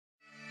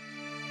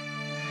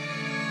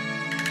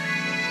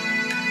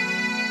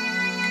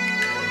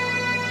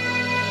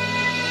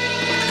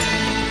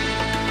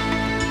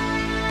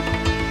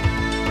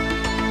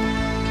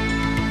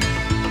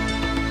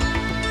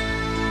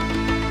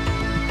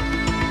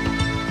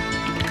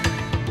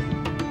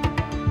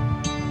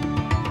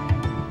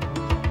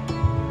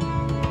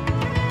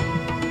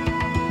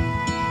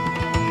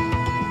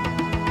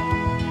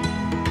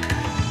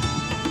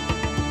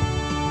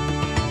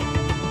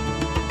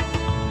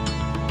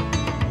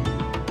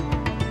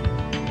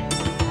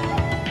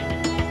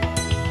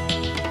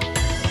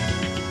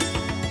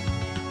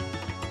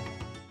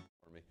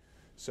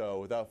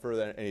without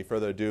any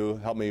further ado,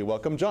 help me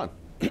welcome John.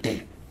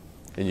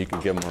 And you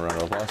can give him a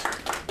round of applause.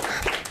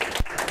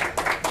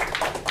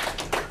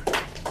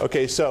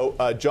 Okay, so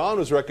John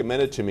was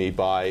recommended to me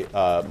by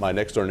my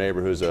next door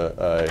neighbor, who's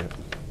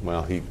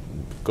well, he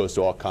goes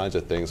to all kinds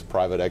of things,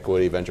 private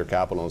equity, venture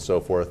capital, and so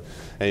forth.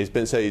 And he's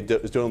been saying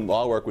he's doing a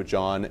lot of work with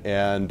John.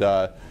 And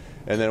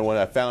then when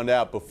I found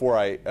out before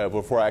I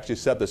actually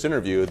set up this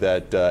interview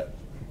that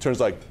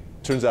turns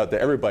out that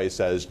everybody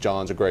says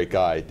John's a great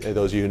guy. And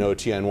those of you who know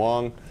Tian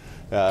Wang,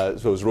 so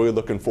I was really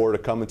looking forward to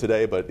coming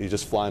today, but he's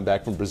just flying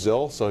back from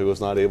Brazil, so he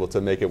was not able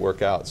to make it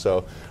work out.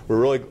 So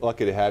we're really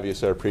lucky to have you,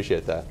 so I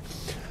appreciate that.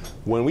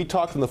 When we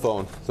talked on the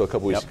phone a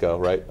couple weeks ago,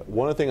 right,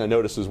 one thing I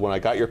noticed is when I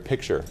got your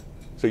picture,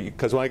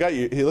 because when I got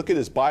you look at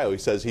his bio, he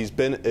says he's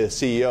been a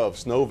CEO of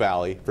Snow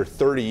Valley for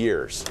 30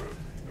 years.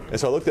 And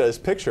so I looked at his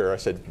picture, I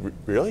said,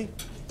 really?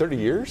 30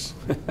 years?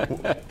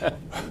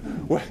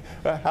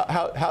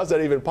 How's that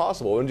even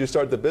possible? When did you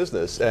start the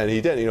business? And he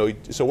did.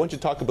 So why don't you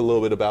talk a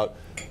little bit about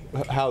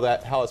how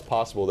it's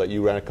possible that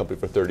you ran a company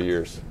for 30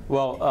 years?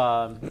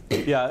 Well,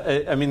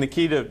 yeah, I mean, the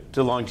key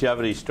to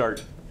longevity is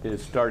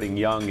starting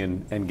young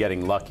and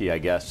getting lucky, I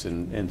guess,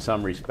 in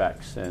some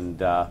respects. And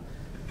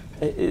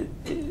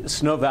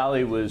Snow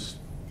Valley was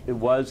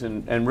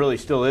and really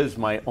still is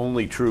my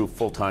only true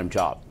full-time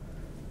job.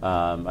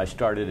 I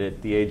started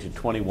at the age of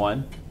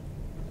 21.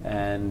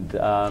 And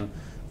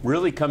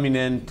really coming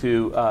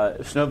into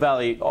Snow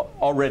Valley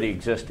already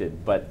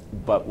existed, but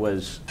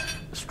was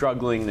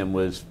struggling and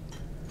was,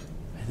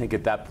 I think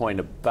at that point,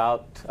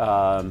 about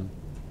I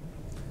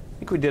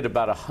think we did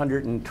about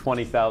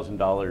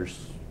 $120,000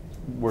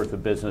 worth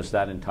of business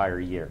that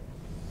entire year.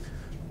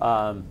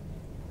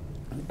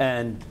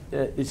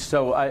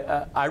 So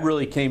I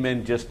really came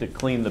in just to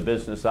clean the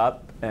business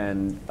up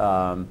and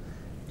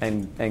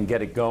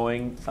get it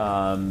going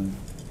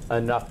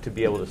enough to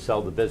be able to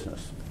sell the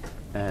business.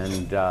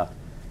 And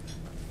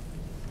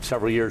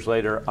several years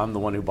later, I'm the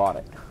one who bought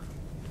it.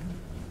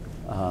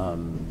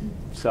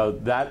 So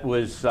that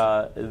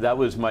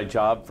was my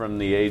job from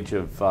the age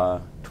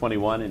of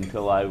 21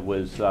 until I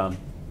was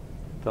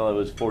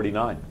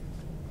 49.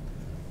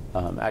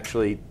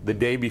 Actually, the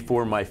day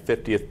before my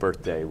 50th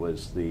birthday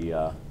was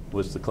the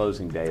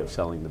closing day of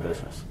selling the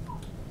business.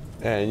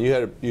 And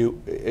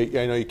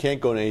I know you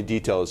can't go into any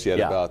details yet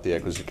about the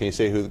acquisition. Can you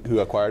say who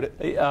acquired it?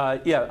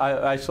 Yeah,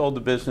 I sold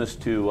the business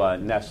to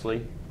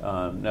Nestle,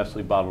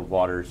 Nestle Bottled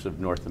Waters of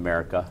North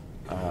America.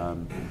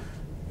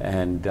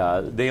 And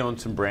they own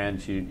some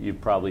brands you've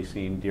probably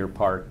seen, Deer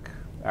Park,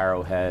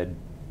 Arrowhead,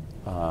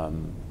 a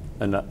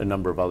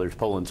number of others,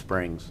 Poland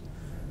Springs,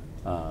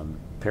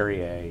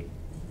 Perrier.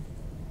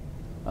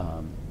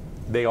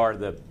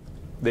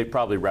 They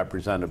probably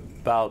represent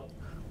about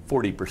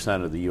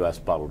 40% of the U.S.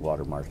 bottled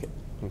water market.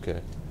 Okay.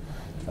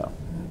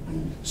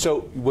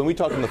 So when we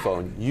talked on the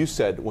phone, you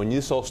said when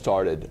this all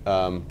started,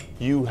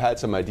 you had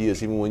some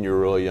ideas even when you were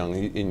really young.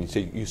 And you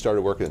said you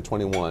started working at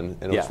 21,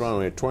 and it was around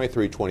when you were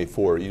 23,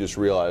 24. You just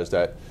realized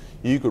that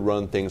you could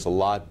run things a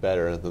lot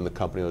better than the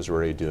company was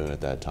already doing at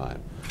that time.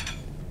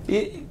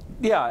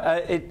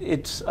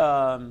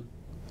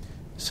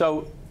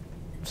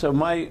 So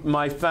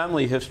my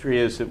family history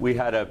is that we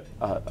had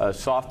a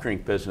soft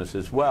drink business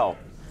as well.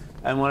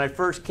 And when I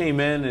first came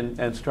in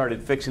and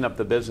started fixing up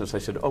the business, I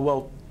said, oh,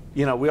 well,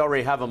 we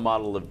already have a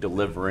model of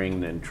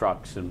delivering and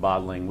trucks and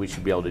bottling. We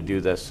should be able to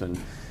do this. And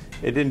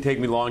it didn't take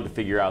me long to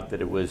figure out that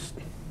it was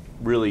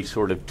really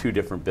sort of two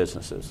different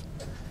businesses.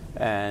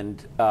 And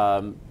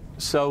there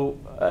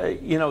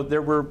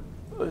were,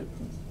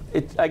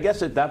 I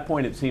guess at that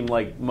point it seemed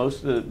like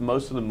most of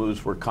the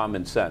moves were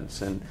common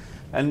sense.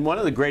 And one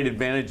of the great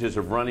advantages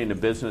of running a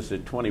business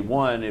at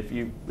 21,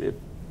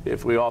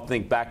 if we all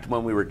think back to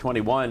when we were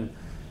 21,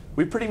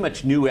 we pretty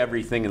much knew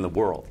everything in the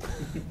world.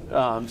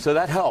 So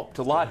that helped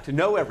a lot to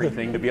know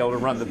everything to be able to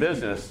run the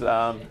business.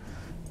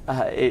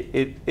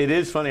 It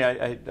is funny,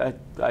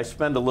 I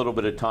spend a little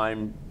bit of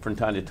time from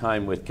time to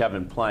time with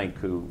Kevin Plank,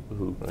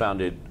 who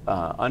founded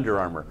Under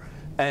Armour,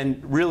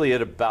 and really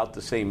at about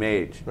the same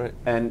age. Right.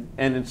 And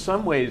in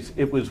some ways,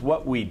 it was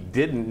what we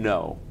didn't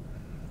know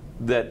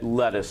that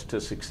led us to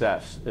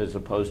success as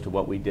opposed to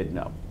what we did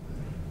know.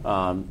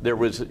 There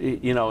was,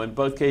 in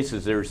both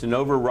cases, there's an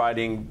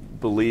overriding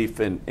belief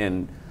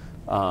in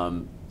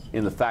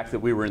the fact that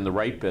we were in the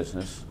right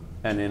business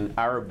and in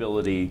our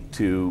ability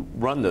to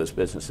run those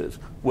businesses,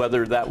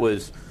 whether that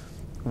was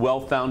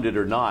well-founded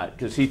or not.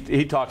 Because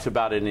he talks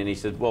about it and he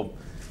said, well,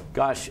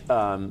 gosh,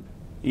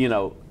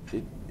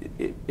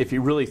 if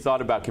you really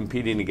thought about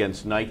competing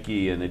against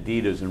Nike and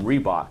Adidas and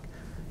Reebok,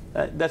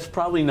 that's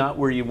probably not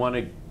where you want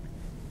to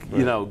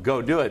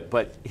go do it.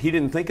 But he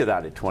didn't think of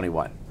that at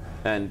 21.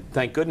 And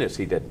thank goodness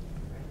he didn't.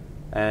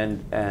 I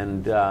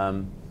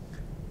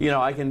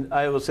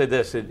will say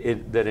this,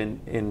 that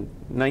in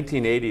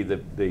 1980,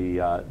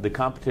 the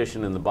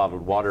competition in the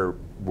bottled water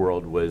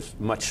world was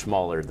much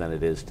smaller than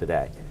it is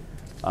today.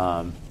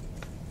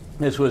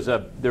 It was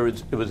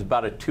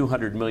about a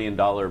 $200 million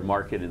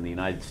market in the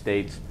United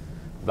States.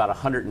 About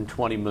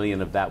 120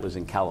 million of that was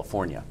in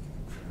California.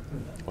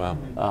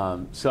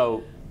 Wow.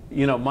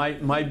 you know,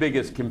 my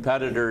biggest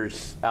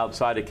competitors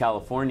outside of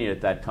California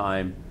at that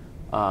time,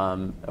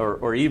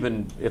 or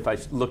even if I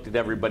looked at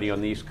everybody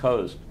on the East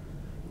Coast,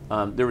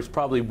 there was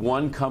probably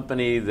one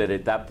company that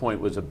at that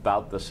point was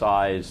about the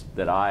size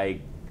that I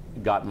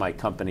got my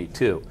company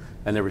to,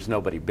 and there was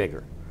nobody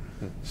bigger.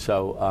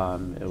 So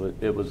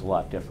it was a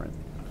lot different.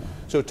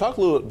 So talk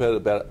a little bit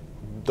about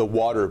the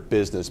water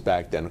business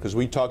back then, because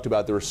we talked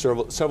about there were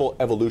several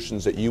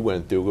evolutions that you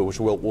went through, which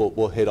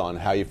we'll hit on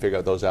how you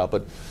figure those out.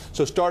 But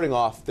so starting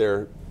off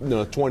there,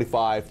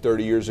 25,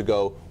 30 years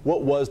ago,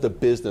 what was the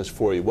business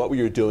for you? What were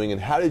you doing,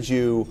 and how did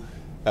you?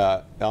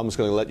 I'm just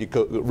going to let you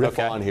riff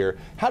on here.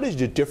 How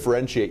did you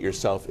differentiate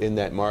yourself in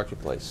that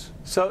marketplace?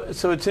 So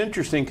it's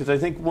interesting because I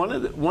think one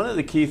of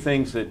the key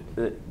things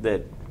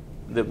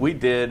that we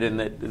did, and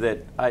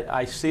that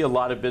I see a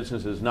lot of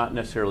businesses not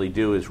necessarily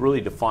do, is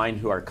really define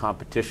who our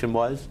competition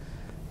was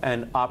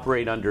and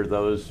operate under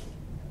those,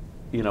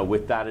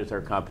 with that as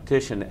our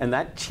competition. And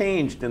that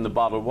changed in the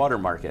bottled water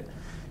market.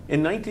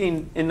 In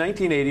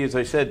 1980, as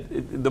I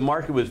said, the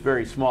market was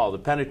very small. The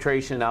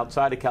penetration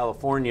outside of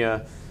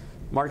California,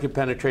 market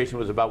penetration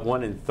was about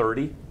 1 in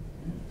 30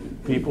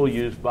 people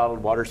used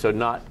bottled water, so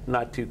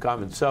not too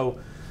common. So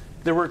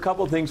there were a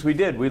couple of things we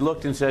did. We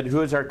looked and said,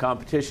 who is our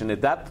competition?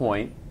 At that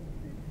point,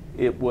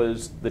 it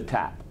was the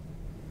tap,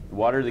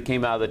 water that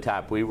came out of the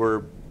tap. We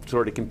were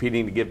sort of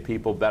competing to give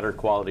people better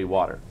quality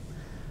water.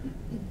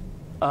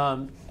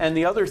 And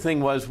the other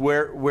thing was,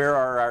 where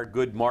are our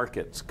good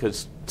markets?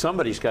 Because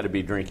somebody's got to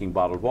be drinking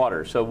bottled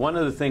water. So one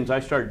of the things I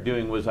started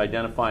doing was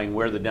identifying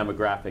where the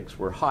demographics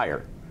were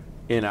higher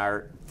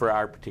for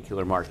our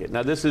particular market.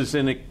 Now this is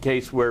in a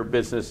case where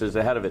business is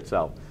ahead of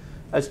itself.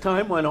 As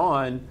time went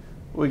on,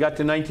 we got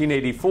to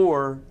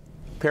 1984,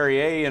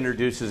 Perrier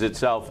introduces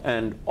itself,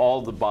 and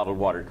all the bottled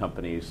water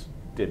companies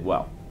did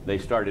well. They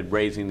started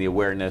raising the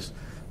awareness,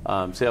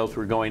 sales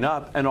were going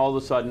up, and all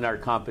of a sudden our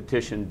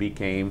competition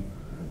became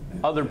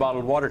other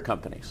bottled water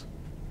companies.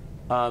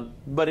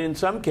 But in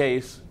some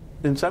cases,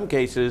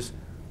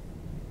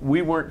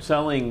 we weren't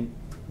selling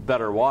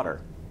better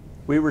water.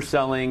 We were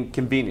selling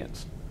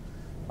convenience.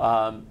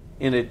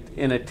 In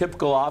a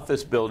typical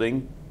office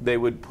building, they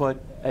would put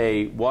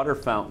a water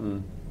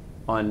fountain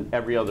on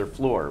every other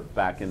floor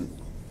back in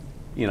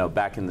the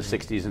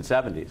 60s and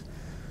 70s.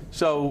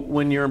 So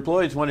when your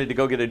employees wanted to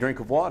go get a drink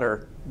of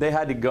water, they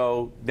had to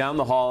go down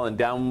the hall and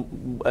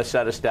down a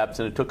set of steps,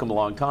 and it took them a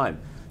long time.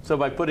 So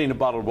by putting a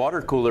bottled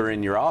water cooler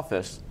in your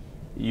office,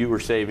 you were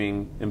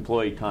saving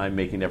employee time,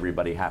 making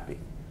everybody happy.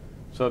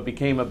 So it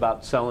became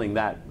about selling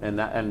that,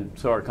 and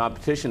so our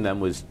competition then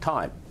was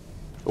time,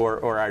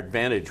 or our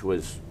advantage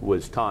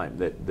was time,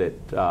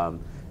 that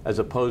as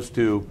opposed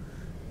to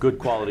good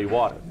quality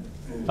water.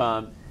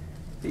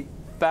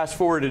 Fast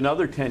forward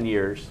another 10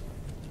 years,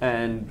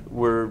 and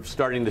we're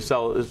starting to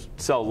sell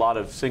a lot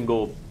of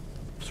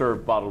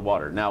single-serve bottled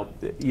water. Now,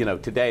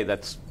 today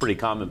that's pretty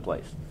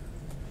commonplace.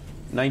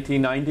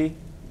 1990,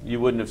 you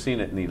wouldn't have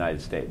seen it in the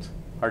United States.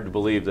 Hard to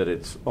believe that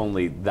it's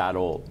only that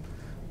old.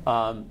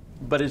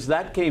 But as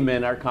that came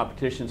in, our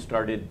competition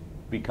started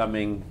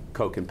becoming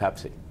Coke and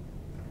Pepsi.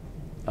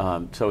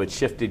 So it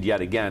shifted yet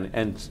again.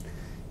 And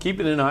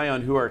keeping an eye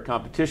on who our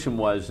competition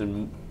was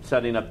and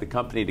setting up the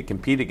company to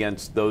compete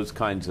against those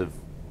kinds of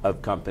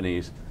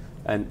companies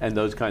and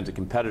those kinds of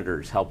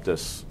competitors helped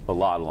us a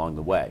lot along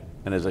the way.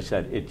 And as I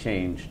said, it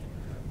changed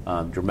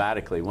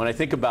dramatically. When I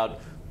think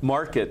about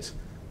markets,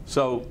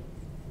 so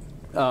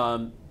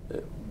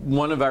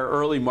one of our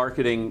early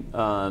marketing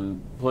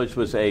push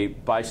was a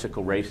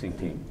bicycle racing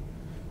team.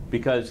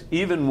 Because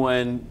even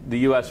when the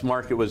U.S.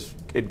 market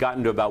had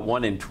gotten to about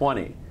 1 in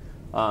 20,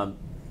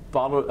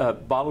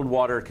 bottled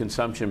water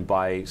consumption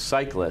by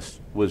cyclists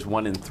was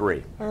 1 in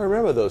 3. I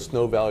remember those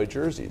Snow Valley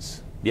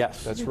jerseys.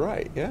 Yes. That's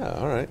right. Yeah.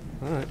 All right.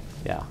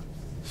 Yeah.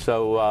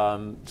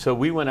 So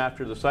we went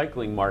after the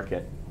cycling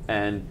market,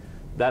 and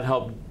that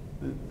helped.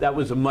 That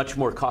was a much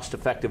more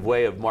cost-effective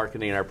way of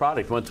marketing our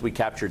product. Once we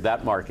captured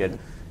that market,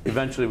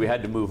 eventually we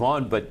had to move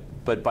on,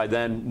 but by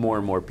then more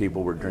and more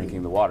people were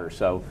drinking the water.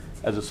 So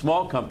as a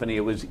small company,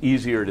 it was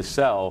easier to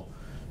sell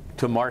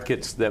to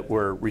markets that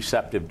were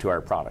receptive to our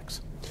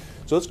products.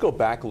 So let's go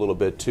back a little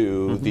bit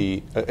to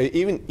the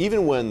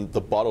even when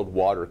the bottled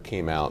water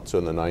came out, so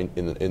in the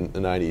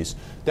 90s,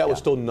 that was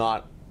still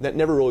not. That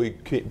never really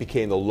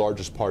became the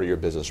largest part of your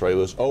business, right? It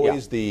was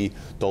always the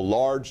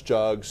large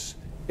jugs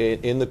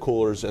in the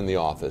coolers in the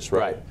office,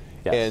 right?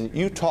 Yes. And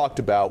you talked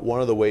about one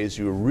of the ways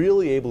you were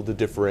really able to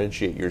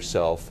differentiate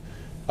yourself,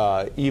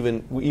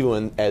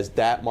 even as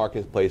that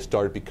marketplace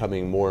started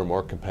becoming more and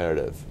more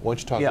competitive. Why don't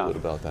you talk a little bit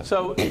about that?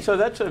 So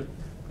that's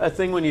a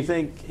thing when you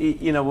think,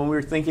 when we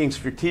were thinking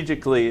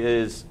strategically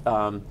is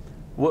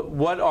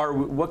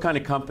what kind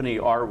of company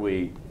are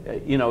we?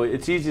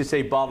 It's easy to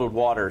say bottled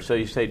water. So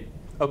you say,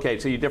 okay,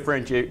 so you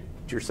differentiate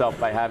yourself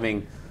by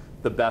having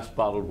the best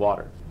bottled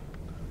water.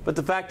 But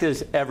the fact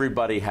is,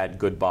 everybody had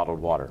good bottled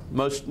water.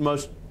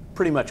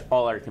 Pretty much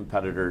all our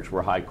competitors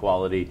were high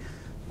quality.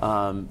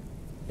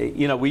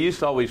 We used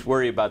to always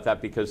worry about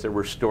that because there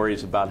were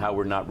stories about how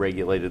we're not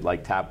regulated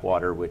like tap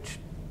water, which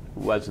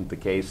wasn't the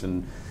case,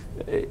 and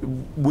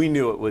we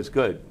knew it was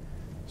good.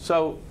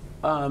 So,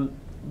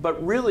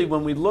 but really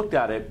when we looked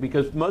at it,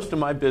 because most of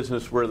my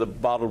business were the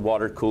bottled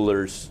water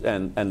coolers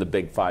and the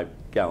big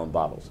 5-gallon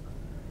bottles.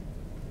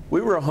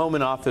 We were a home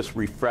and office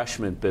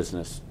refreshment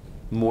business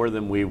more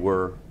than we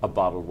were a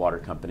bottled water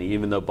company,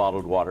 even though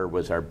bottled water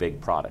was our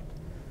big product.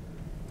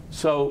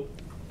 So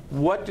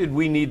what did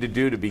we need to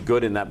do to be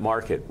good in that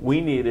market?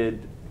 We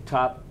needed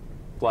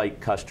top-flight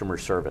customer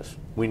service.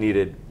 We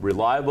needed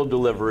reliable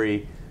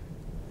delivery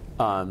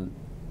and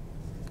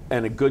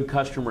a good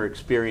customer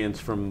experience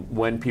from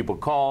when people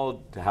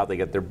called to how they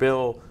get their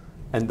bill.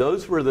 And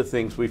those were the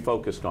things we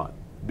focused on,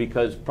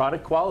 because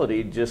product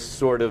quality just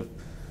sort of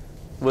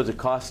was a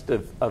cost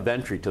of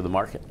entry to the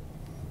market.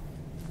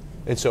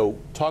 And so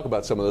talk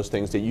about some of those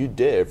things that you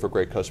did for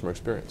great customer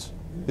experience.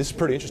 This is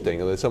pretty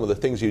interesting. Some of the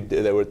things you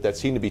did that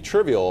seemed to be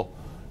trivial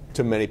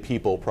to many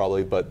people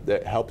probably, but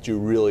that helped you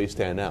really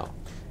stand out.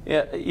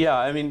 Yeah.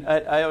 I mean,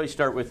 I always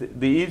start with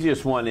the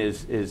easiest one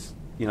is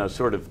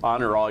sort of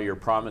honor all your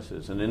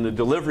promises. And in the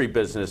delivery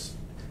business,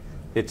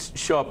 it's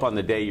show up on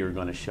the day you're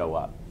going to show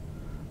up.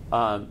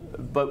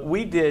 But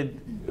we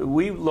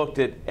looked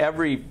at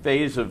every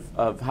phase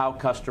of how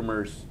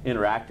customers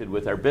interacted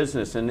with our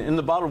business. And in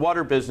the bottled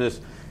water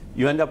business,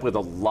 you end up with a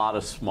lot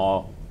of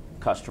small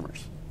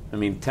customers. I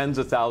mean, tens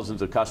of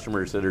thousands of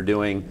customers that are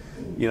doing,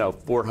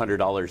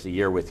 $400 a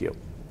year with you.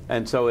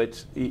 And so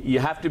you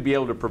have to be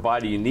able to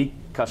provide a unique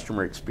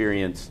customer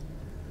experience,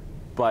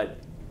 but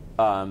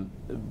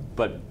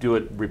do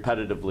it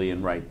repetitively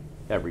and right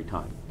every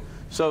time.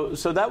 So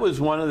that was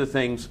one of the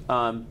things.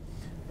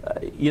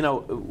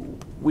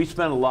 We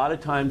spent a lot of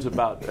times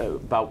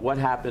about what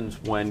happens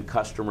when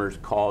customers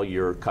call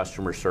your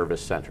customer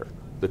service center,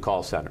 the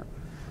call center.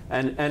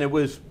 And it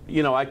was,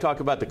 I talk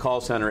about the call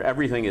center,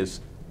 everything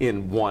is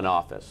in one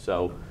office.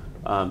 So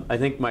I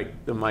think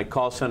my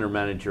call center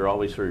manager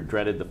always sort of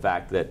dreaded the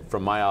fact that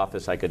from my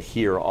office I could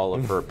hear all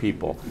of her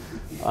people.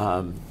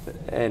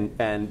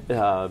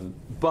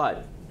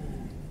 But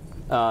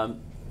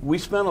we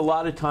spent a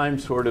lot of time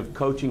sort of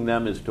coaching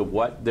them as to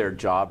what their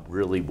job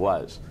really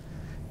was.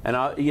 And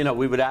I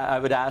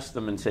would ask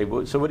them and say,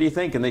 well, so what do you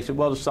think? And they said,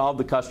 well, to solve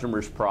the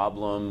customer's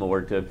problem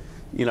or to,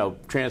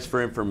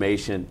 transfer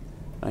information.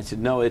 I said,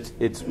 no,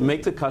 it's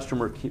make the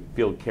customer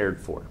feel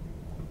cared for,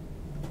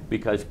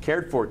 because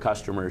cared for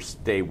customers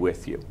stay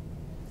with you.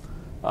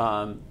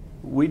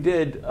 We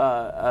did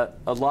a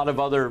lot of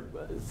other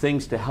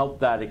things to help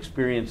that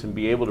experience and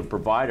be able to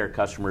provide our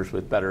customers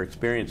with better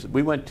experiences.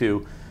 We went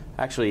to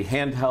actually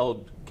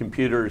handheld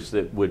computers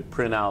that would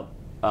print out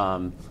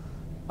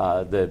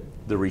the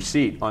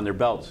receipt on their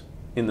belts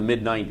in the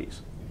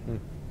mid-90s.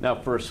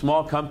 Now, for a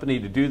small company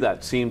to do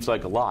that seems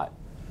like a lot,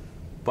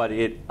 but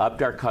it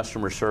upped our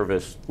customer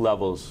service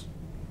levels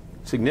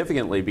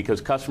significantly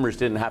because customers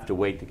didn't have to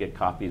wait to get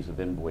copies of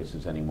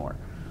invoices anymore.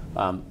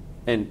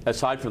 And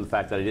aside from the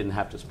fact that I didn't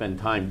have to spend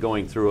time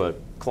going through a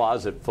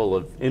closet full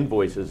of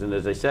invoices, and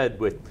as I said,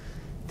 with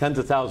tens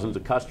of thousands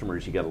of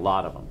customers, you get a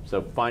lot of them.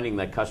 So finding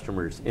that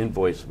customer's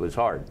invoice was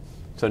hard.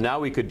 So now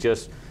we could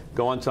just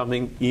go on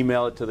something,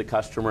 email it to the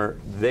customer.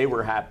 They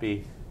were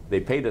happy. They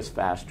paid us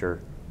faster.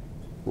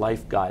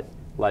 Life got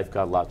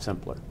a lot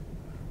simpler.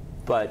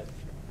 But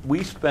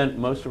we spent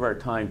most of our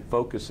time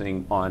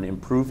focusing on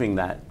improving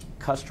that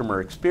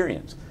customer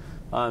experience.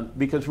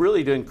 Because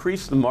really, to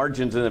increase the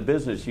margins in a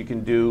business, you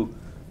can do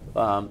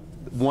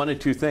one of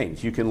two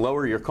things. You can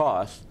lower your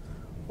costs,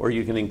 or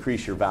you can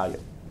increase your value.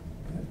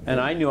 And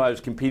I knew I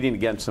was competing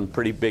against some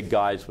pretty big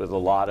guys with a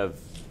lot of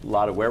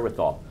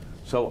wherewithal.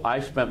 So I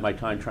spent my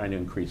time trying to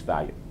increase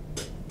value.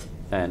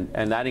 And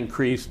that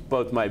increased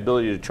both my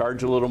ability to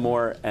charge a little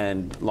more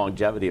and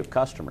longevity of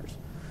customers.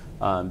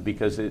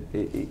 Because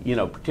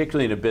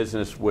particularly in a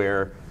business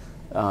where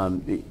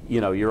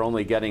you're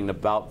only getting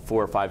about $400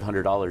 or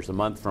 $500 a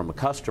month from a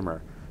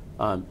customer,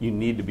 you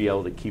need to be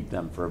able to keep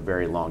them for a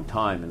very long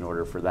time in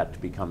order for that to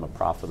become a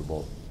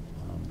profitable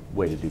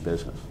way to do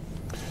business.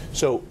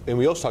 So, and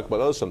we also talk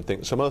about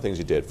some other things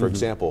you did. For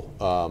example,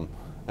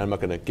 and I'm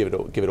not going to give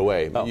it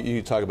away. Oh.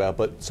 You talk about,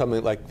 but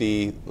something like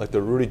the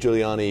Rudy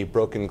Giuliani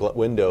broken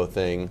window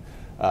thing.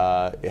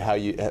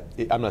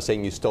 I'm not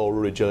saying you stole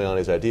Rudy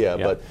Giuliani's idea,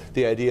 but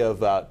the idea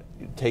about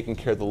taking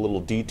care of the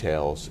little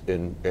details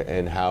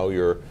in how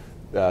your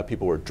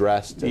people were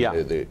dressed,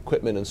 and the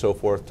equipment and so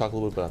forth. Talk a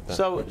little bit about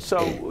that.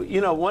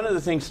 So one of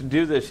the things to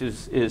do this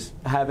is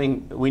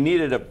we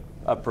needed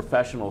a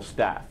professional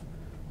staff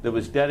that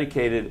was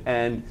dedicated,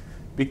 and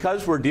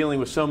because we're dealing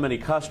with so many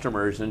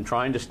customers and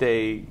trying to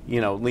stay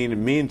lean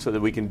and mean so that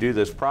we can do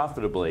this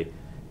profitably,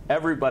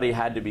 everybody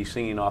had to be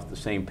singing off the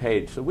same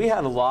page. So we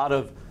had a lot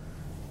of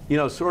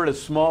sort of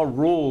small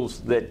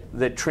rules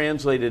that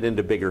translated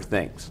into bigger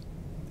things.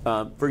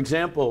 For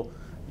example,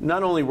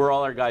 not only were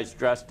all our guys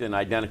dressed in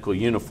identical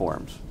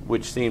uniforms,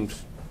 which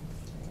seems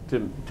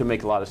to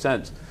make a lot of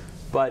sense,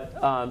 but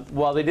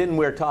while they didn't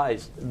wear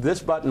ties,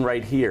 this button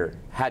right here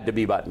had to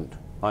be buttoned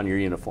on your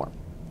uniform.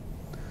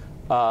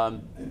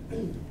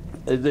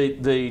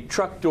 The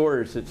truck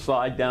doors that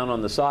slide down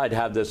on the side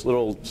have this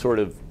little sort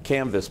of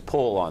canvas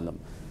pull on them.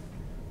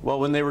 Well,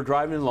 when they were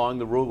driving along,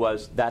 the rule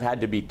was that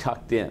had to be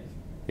tucked in.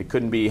 It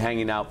couldn't be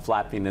hanging out,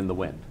 flapping in the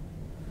wind.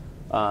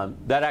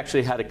 That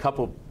actually had a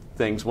couple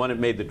things. One, it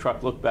made the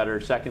truck look better.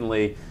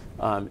 Secondly,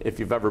 if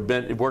you've ever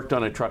worked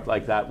on a truck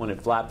like that, when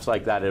it flaps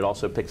like that, it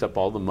also picks up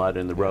all the mud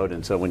in the road,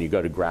 and so when you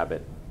go to grab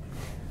it.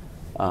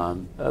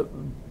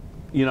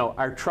 You know,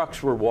 our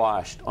trucks were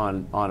washed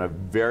on a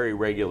very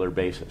regular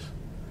basis.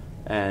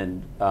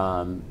 And,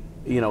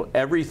 you know,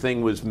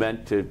 everything was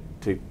meant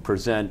to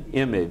present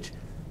image,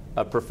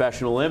 a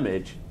professional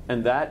image,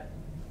 and that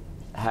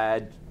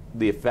had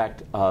the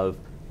effect of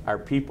our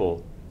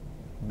people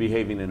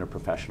behaving in a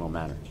professional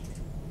manner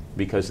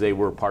because they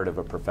were part of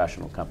a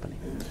professional company.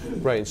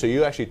 Right, and so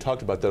you actually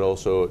talked about that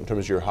also in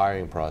terms of your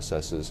hiring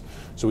processes.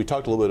 So we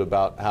talked a little bit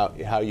about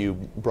how you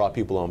brought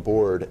people on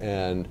board,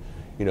 and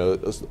you know,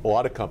 a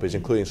lot of companies,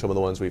 including some of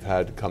the ones we've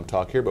had come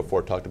talk here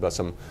before, talked about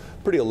some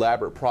pretty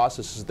elaborate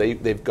processes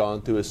they've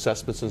gone through,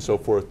 assessments and so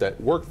forth, that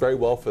worked very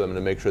well for them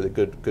to make sure that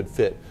good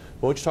fit.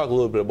 Why don't you talk a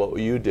little bit about what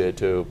you did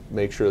to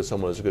make sure that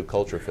someone was a good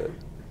culture fit?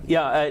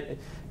 Yeah,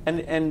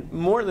 and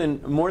more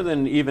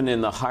than even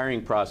in the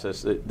hiring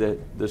process,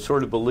 the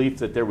sort of belief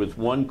that there was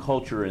one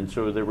culture, and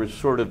so there was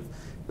sort of,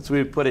 as we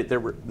would put it, there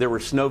were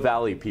Snow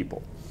Valley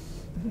people.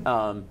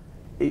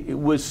 It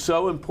was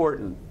so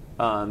important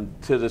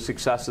to the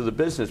success of the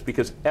business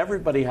because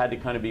everybody had to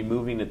kind of be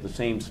moving at the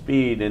same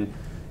speed,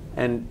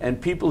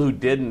 and people who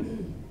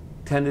didn't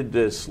tended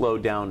to slow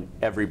down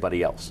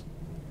everybody else.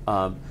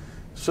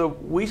 So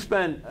we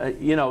spent,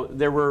 you know,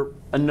 there were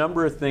a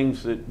number of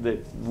things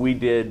that we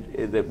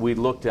did, that we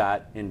looked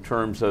at in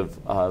terms of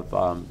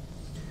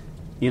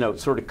you know,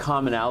 sort of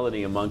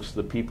commonality amongst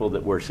the people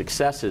that were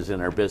successes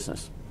in our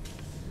business.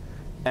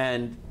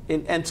 And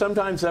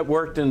sometimes that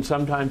worked and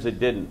sometimes it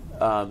didn't.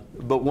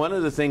 But one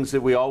of the things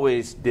that we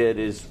always did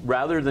is,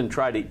 rather than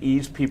try to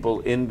ease people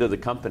into the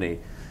company,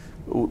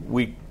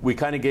 we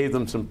kind of gave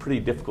them some pretty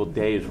difficult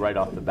days right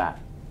off the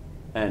bat.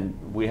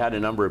 And we had a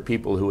number of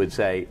people who would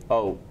say,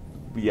 oh,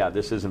 yeah,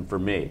 this isn't for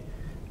me.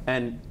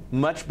 And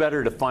much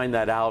better to find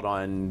that out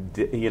on,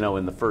 you know,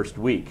 in the first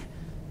week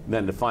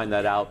than to find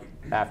that out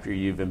after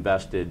you've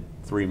invested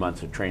 3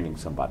 months of training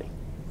somebody.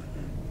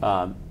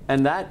 And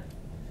that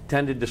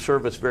tended to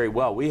serve us very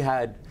well. We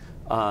had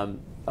a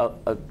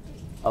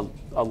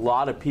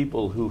lot of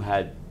people who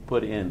had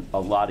put in a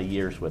lot of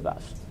years with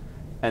us.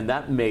 And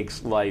that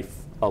makes life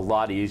a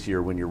lot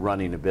easier when you're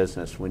running a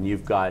business, when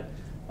you've got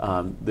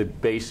the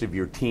base of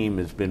your team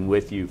has been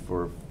with you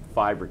for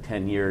 5 or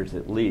 10 years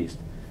at least.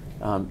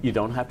 You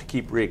don't have to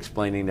keep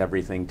re-explaining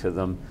everything to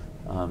them.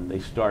 They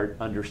start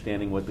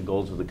understanding what the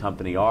goals of the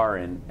company are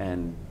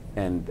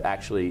and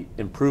actually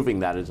improving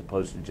that as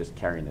opposed to just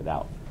carrying it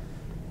out.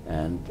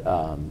 And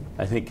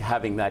I think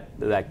having that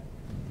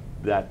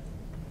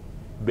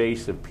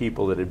base of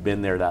people that had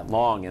been there that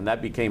long, and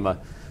that became a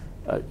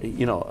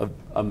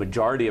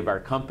majority of our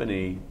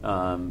company.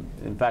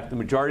 In fact, the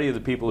majority of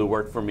the people who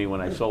worked for me when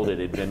I sold it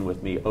had been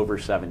with me over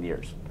 7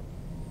 years.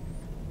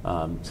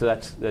 So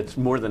that's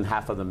more than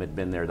half of them had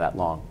been there that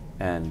long,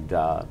 and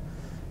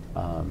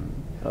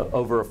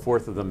over a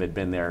fourth of them had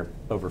been there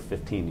over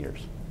 15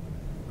 years.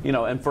 You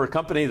know, and for a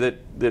company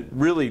that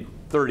really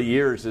 30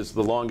 years is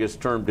the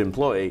longest termed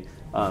employee,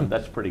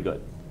 that's pretty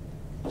good.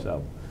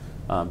 So,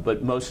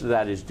 but most of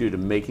that is due to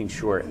making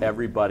sure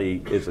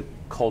everybody is a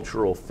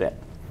cultural fit.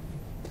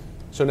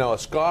 So now a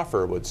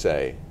scoffer would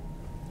say,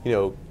 you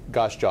know,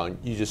 gosh, John,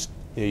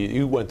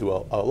 you went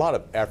through a lot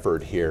of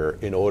effort here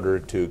in order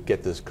to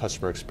get this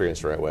customer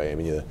experience the right way. I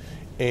mean, the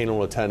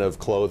anal retentive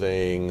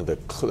clothing,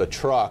 the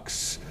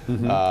trucks,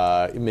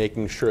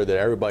 making sure that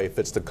everybody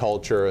fits the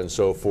culture and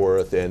so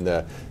forth, and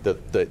the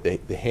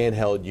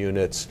handheld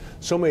units.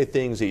 So many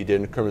things that you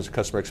did in terms of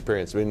customer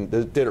experience. I mean,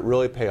 did it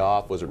really pay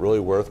off? Was it really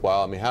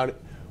worthwhile? I mean, how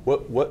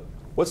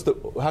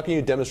can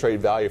you demonstrate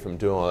value from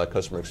doing all that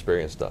customer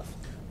experience stuff?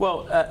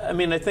 Well, I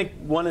mean, I think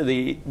one of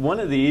the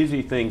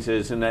easy things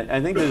is, and I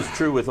think this is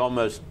true with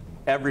almost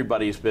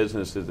everybody's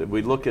business, is that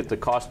we look at the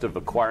cost of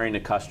acquiring a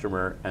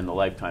customer and the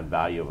lifetime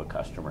value of a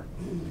customer.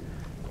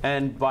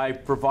 And by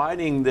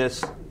providing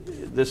this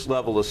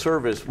level of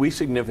service, we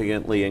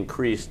significantly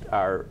increased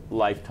our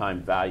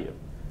lifetime value.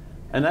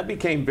 And that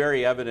became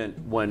very evident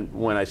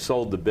when I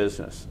sold the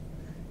business.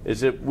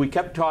 Is that we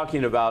kept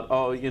talking about,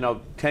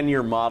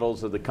 10-year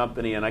models of the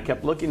company, and I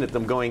kept looking at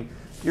them going,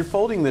 you're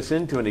folding this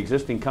into an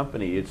existing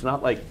company. It's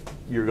not like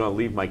you're going to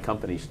leave my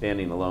company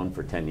standing alone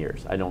for 10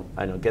 years. I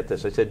don't get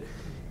this. I said,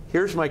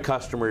 here's my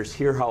customers,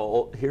 here's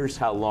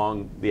how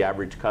long the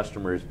average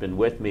customer has been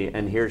with me,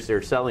 and here's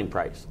their selling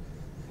price.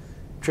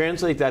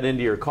 Translate that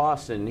into your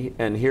costs,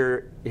 and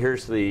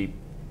here's the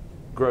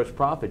gross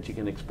profit you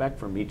can expect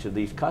from each of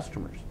these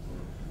customers.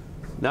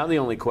 Now the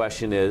only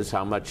question is,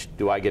 how much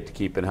do I get to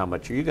keep and how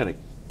much are you going to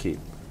keep?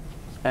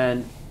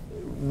 And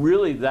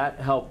really that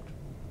helped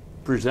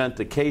present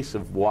the case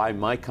of why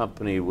my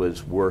company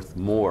was worth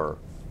more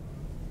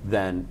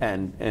than,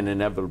 and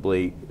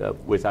inevitably,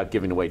 without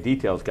giving away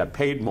details, got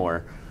paid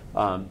more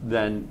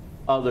than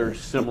other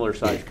similar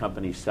sized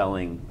companies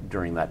selling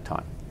during that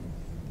time.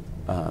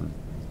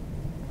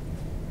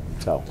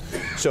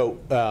 So,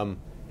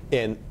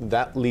 and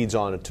that leads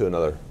on to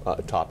another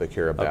topic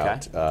here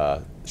about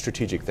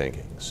strategic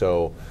thinking.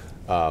 So,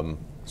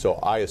 so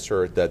I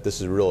assert that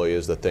this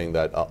is the thing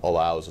that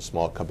allows a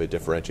small company to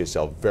differentiate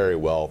itself very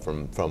well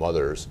from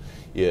others,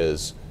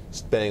 is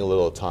spending a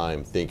little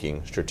time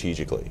thinking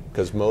strategically.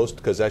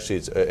 Because actually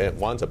it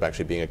winds up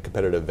actually being a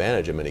competitive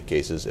advantage in many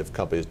cases if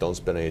companies don't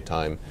spend any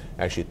time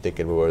actually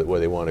thinking where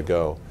they want to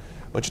go.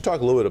 Why don't you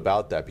talk a little bit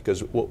about that?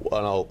 Because, and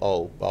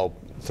I'll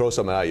throw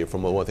something at you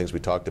from one of the things we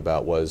talked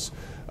about was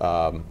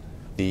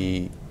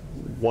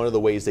one of the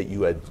ways that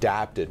you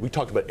adapted. We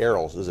talked about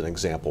Arrows as an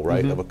example,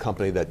 right, of a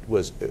company that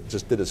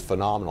just did this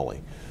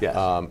phenomenally. Yes.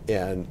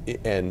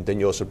 And then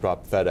you also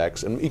brought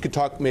FedEx, and we could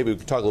talk a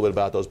little bit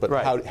about those.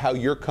 But how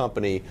your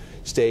company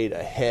stayed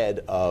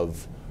ahead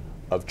of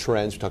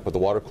trends. We talked about the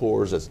water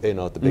coolers, at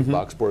the big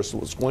box stores. So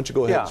why don't you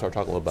go ahead and start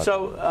talking a little about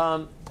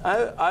that?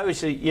 So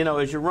obviously,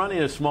 as you're running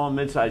a small,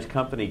 mid-sized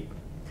company,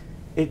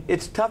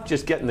 it's tough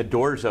just getting the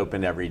doors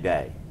open every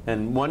day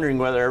and wondering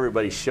whether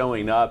everybody's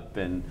showing up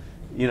and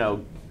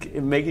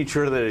making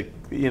sure that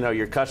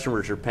your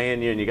customers are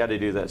paying you, and you got to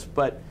do this.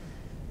 But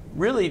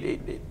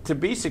really, to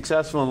be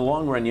successful in the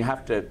long run,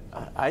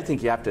 I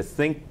think you have to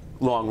think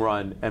long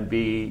run and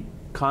be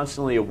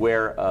constantly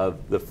aware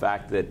of the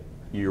fact that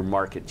your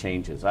market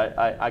changes.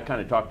 I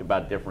kind of talked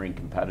about differing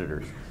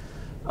competitors.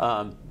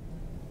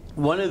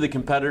 One of the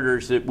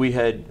competitors that we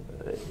had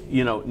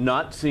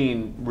not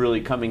seen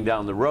really coming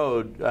down the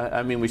road,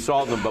 I mean, we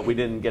saw them, but we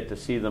didn't get to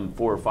see them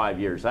 4 or 5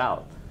 years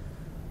out,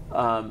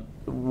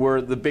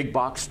 were the big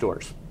box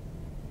stores.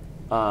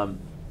 And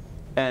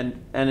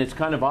it's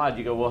kind of odd.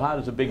 You go, well, how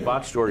does a big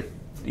box store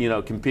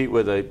compete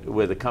with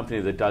a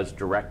company that does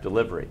direct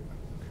delivery?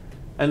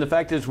 And the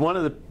fact is, one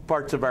of the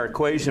parts of our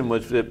equation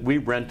was that we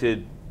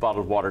rented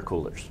bottled water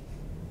coolers.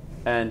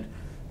 And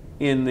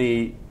in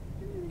the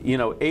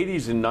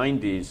 80s and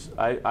 90s,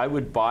 I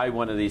would buy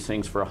one of these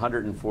things for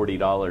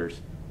 $140,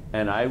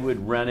 and I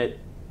would rent it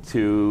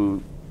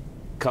to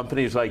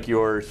companies like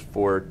yours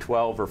for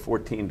 $12 or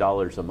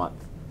 $14 a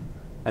month.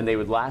 And they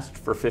would last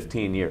for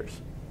 15 years.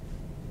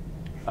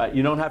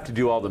 You don't have to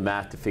do all the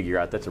math to figure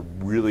out that's a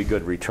really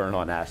good return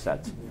on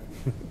assets.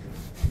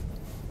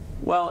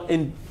 Well,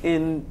 in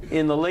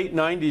the late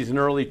 90s and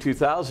early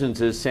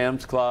 2000s, as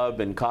Sam's Club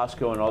and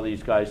Costco and all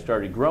these guys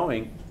started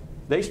growing,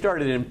 they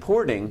started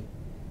importing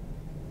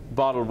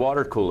bottled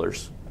water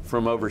coolers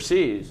from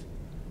overseas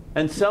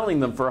and selling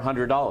them for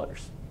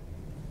 $100.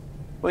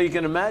 Well, you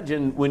can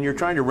imagine when you're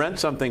trying to rent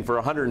something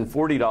for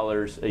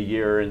 $140 a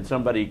year and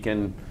somebody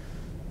can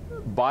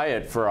buy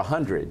it for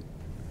 $100.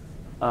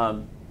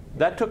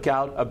 That took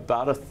out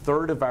about a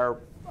third of our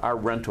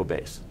rental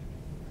base,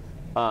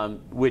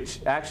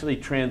 which actually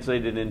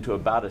translated into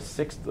about a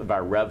sixth of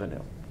our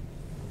revenue.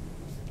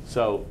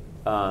 So,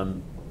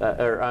 I'm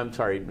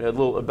sorry,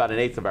 about an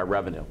eighth of our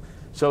revenue.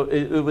 So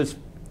it was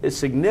a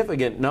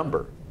significant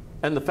number.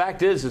 And the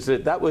fact is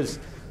that was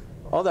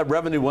all that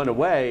revenue went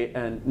away,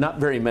 and not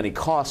very many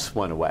costs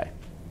went away.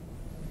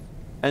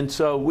 And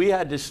so we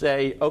had to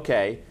say,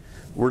 okay,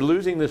 we're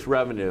losing this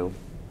revenue.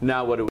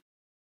 Now what do we do?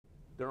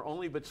 There are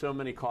only but so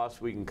many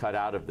costs we can cut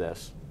out of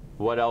this.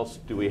 What else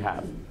do we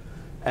have?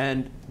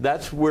 And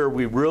that's where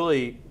we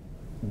really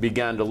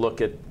began to look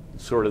at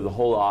sort of the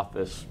whole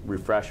office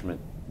refreshment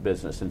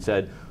business and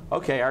said,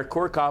 okay, our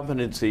core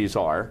competencies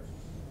are,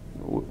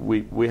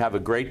 we have a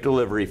great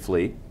delivery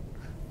fleet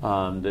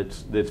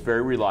that's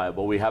very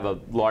reliable. We have a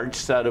large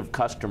set of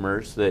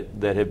customers that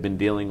have been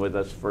dealing with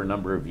us for a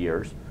number of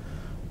years.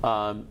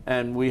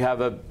 And we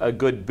have a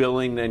good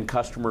billing and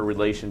customer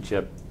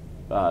relationship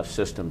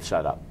system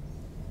set up.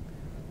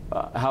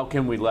 How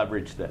can we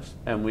leverage this?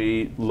 And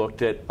we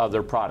looked at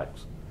other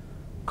products,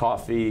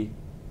 coffee,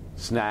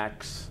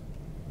 snacks,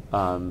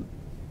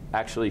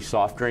 actually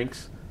soft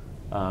drinks,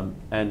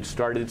 and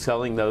started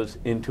selling those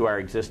into our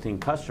existing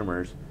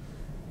customers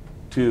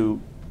to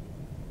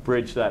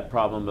bridge that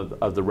problem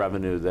of the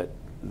revenue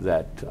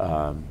that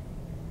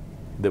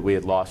we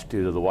had lost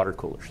due to the water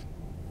coolers.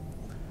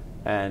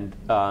 And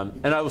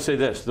I will say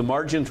this: the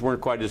margins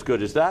weren't quite as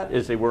good as that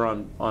as they were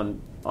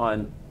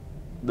on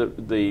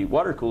the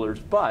water coolers,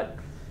 but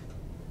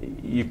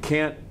you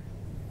can't,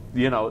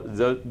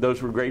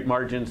 those were great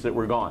margins that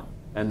were gone,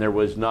 and there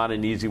was not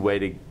an easy way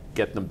to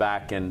get them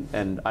back.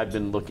 And I've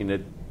been looking at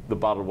the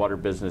bottled water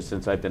business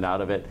since I've been out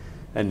of it,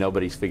 and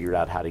nobody's figured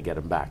out how to get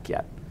them back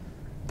yet.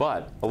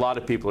 But a lot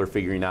of people are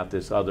figuring out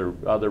this other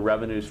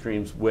revenue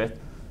streams with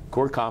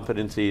core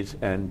competencies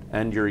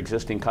and your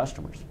existing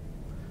customers.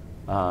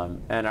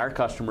 And our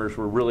customers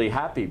were really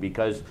happy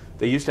because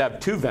they used to have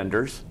 2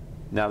 vendors,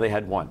 now they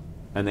had 1.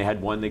 And they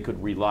had one they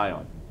could rely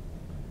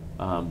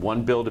on.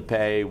 One bill to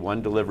pay,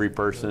 one delivery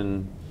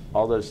person,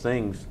 all those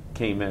things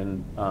came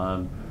in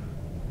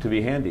to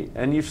be handy.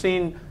 And you've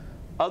seen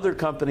other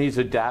companies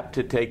adapt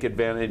to take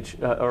advantage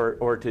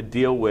or to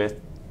deal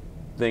with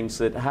things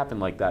that happen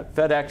like that.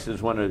 FedEx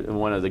is one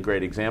of the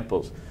great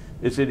examples.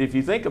 Is that if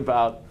you think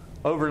about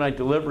overnight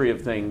delivery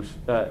of things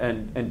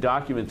and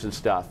documents and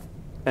stuff,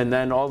 and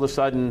then all of a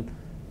sudden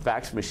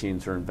fax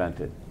machines are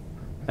invented,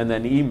 and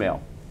then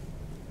email,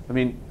 I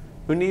mean,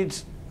 who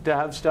needs to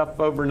have stuff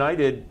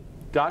overnighted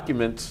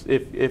documents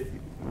if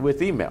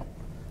with email?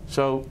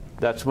 So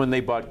that's when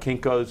they bought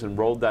Kinko's and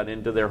rolled that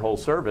into their whole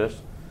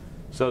service,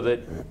 so that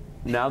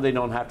now they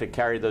don't have to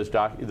carry those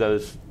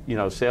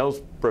sales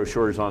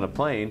brochures on a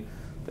plane.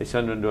 They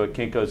send them to a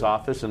Kinko's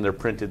office and they're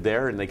printed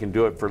there, and they can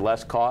do it for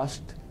less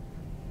cost,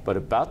 but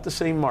about the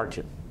same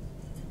margin.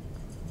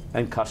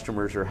 And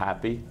customers are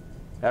happy.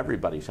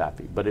 Everybody's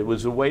happy. But it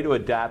was a way to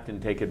adapt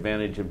and take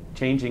advantage of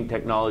changing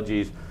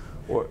technologies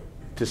or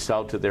to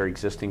sell to their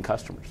existing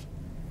customers.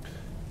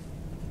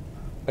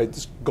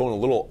 Just going a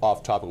little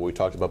off topic of what we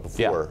talked about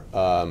before,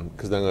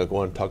 because then I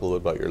want to talk a little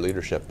bit about your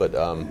leadership. But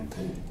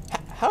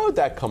how did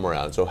that come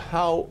around? So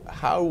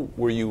how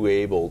were you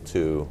able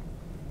to,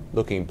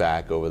 looking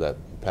back over that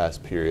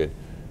past period,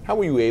 how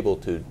were you able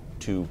to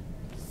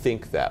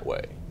think that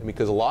way? I mean,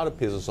 because a lot of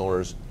business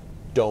owners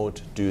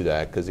don't do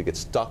that because they get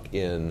stuck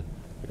in,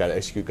 got to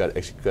execute, got to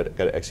execute,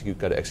 got to execute,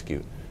 got to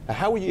execute. Now,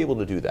 how were you able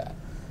to do that?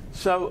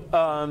 So,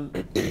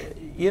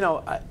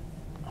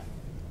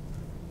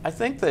 I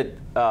think that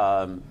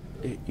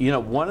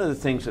one of the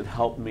things that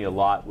helped me a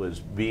lot was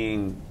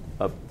being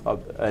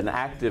an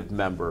active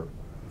member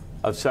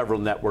of several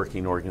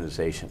networking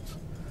organizations.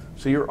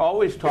 So you're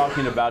always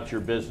talking about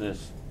your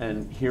business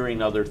and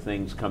hearing other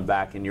things come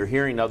back, and you're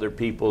hearing other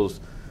people's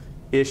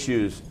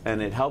issues,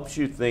 and it helps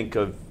you think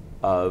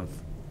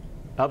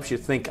helps you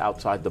think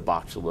outside the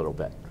box a little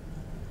bit.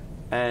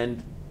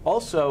 And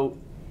also,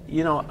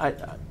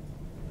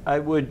 I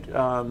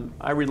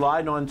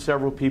relied on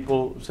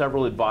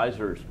several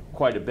advisors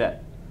quite a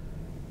bit,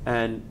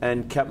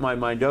 and kept my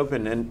mind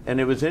open. And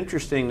it was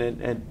interesting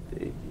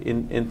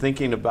in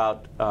thinking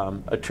about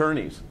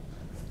attorneys.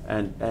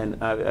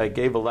 And I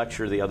gave a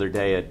lecture the other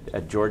day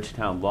at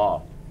Georgetown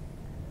Law.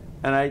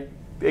 And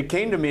it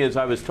came to me as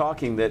I was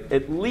talking that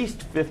at least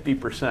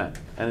 50%,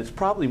 and it's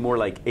probably more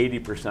like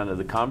 80% of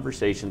the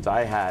conversations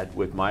I had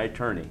with my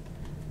attorney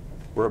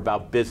were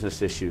about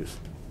business issues.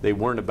 They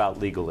weren't about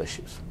legal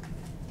issues.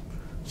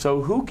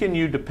 So who can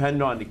you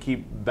depend on to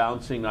keep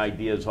bouncing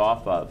ideas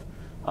off of?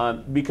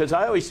 Because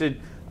I always said,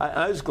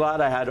 I was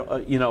glad I had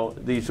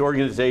these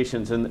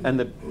organizations, and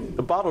the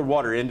bottled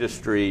water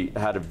industry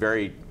had a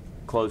very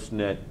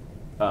close-knit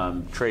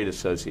trade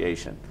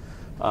association.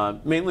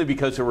 Mainly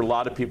because there were a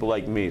lot of people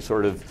like me,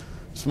 sort of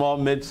small,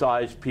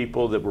 mid-sized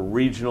people that were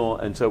regional,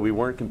 and so we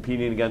weren't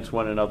competing against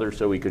one another,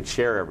 so we could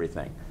share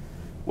everything.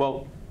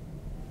 Well,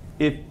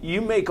 if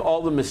you make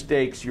all the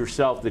mistakes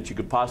yourself that you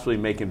could possibly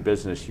make in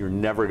business, you're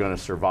never going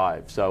to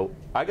survive. So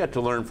I got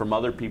to learn from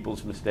other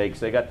people's mistakes.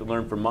 They got to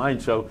learn from mine.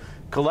 So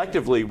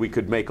collectively, we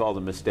could make all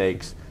the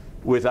mistakes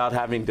without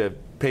having to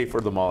pay for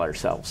them all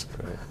ourselves.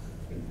 Right.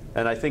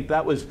 And I think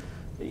that was,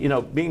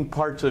 being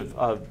parts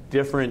of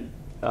different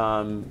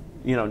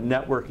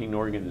networking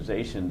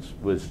organizations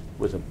was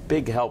a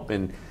big help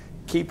in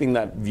keeping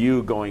that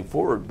view going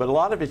forward. But a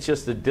lot of it's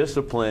just the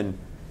discipline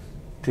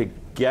to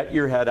get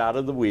your head out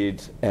of the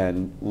weeds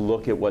and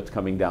look at what's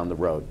coming down the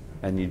road.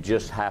 And you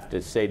just have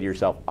to say to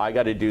yourself, I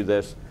got to do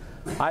this.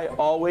 I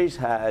always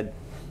had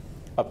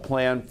a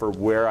plan for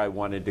where I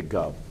wanted to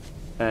go.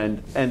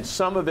 And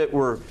some of it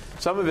was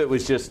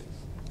just,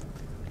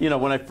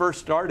 when I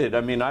first started,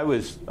 I mean, I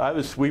was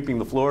sweeping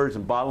the floors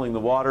and bottling the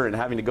water and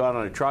having to go out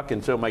on a truck.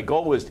 And so my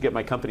goal was to get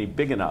my company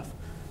big enough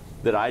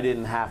that I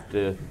didn't have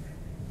to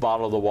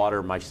bottle the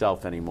water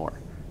myself anymore.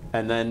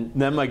 And then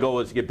my goal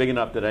was to get big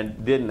enough that I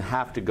didn't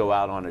have to go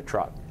out on a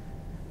truck.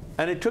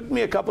 And it took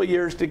me a couple of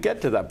years to get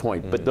to that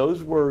point. Mm-hmm. But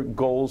those were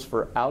goals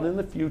for out in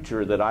the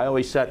future that I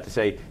always set to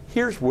say,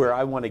 here's where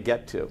I want to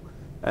get to.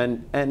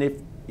 And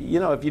if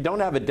you don't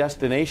have a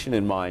destination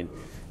in mind,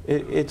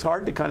 it's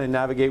hard to kind of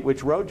navigate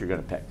which road you're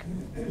going to pick.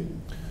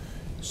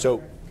 So,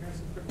 can I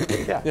ask a quick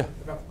question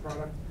about the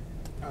product?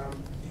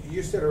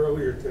 You said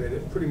earlier today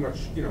that pretty much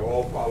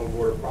all bottled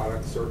water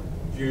products are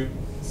viewed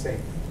the same.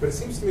 But it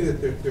seems to me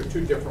that there are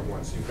two different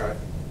ones. You've got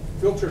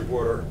filtered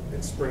water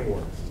and spring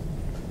water.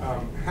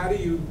 How do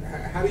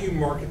you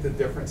market the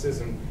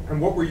differences,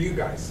 and what were you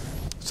guys?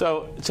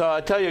 So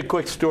I'll tell you a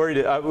quick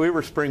story. We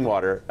were spring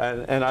water,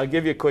 and I'll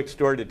give you a quick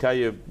story to tell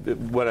you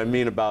what I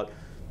mean about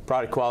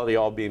product quality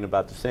all being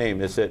about the same.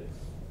 Is that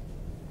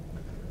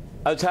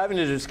I was having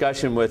a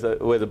discussion with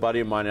a buddy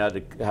of mine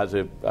that has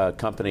a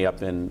company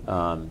up in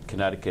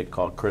Connecticut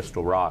called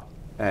Crystal Rock,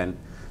 and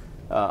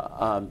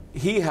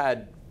he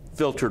had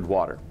filtered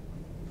water.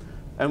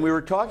 And we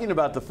were talking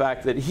about the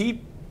fact that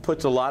he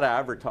puts a lot of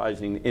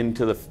advertising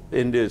into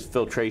his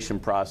filtration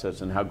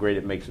process and how great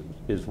it makes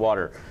his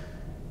water.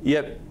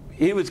 Yet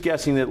he was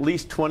guessing that at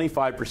least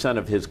 25%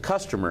 of his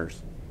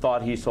customers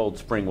thought he sold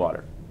spring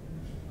water.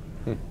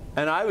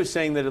 And I was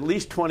saying that at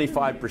least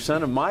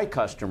 25% of my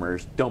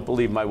customers don't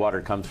believe my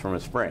water comes from a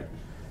spring.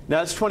 Now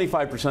that's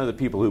 25% of the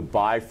people who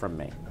buy from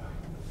me.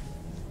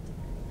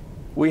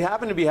 We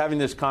happen to be having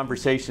this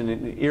conversation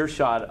in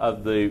earshot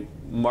of the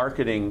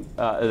marketing,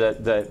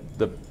 the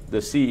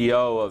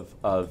CEO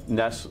of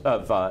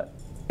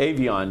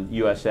Avion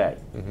USA.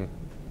 Mm-hmm.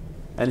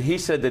 And he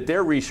said that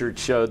their research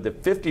showed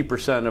that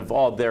 50% of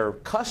all their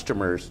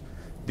customers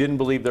didn't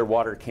believe their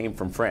water came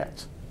from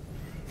France.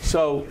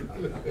 So,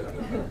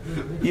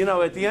 you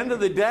know, at the end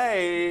of the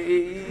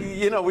day,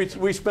 you know,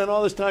 we spent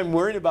all this time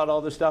worrying about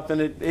all this stuff,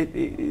 and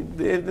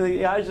in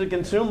the eyes of the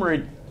consumer,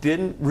 it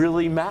didn't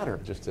really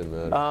matter. Just didn't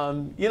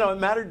matter. You know, it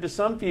mattered to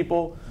some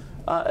people.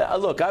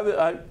 Look,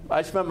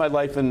 I spent my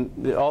life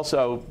in,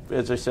 also,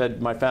 as I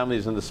said, my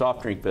family's in the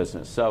soft drink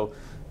business. So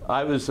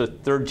I was a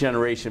third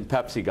generation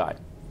Pepsi guy.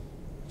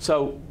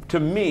 So to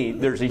me,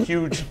 there's a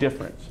huge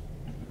difference.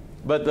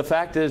 But the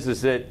fact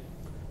is that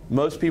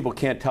most people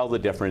can't tell the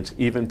difference,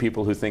 even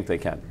people who think they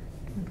can't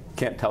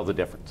tell the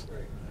difference.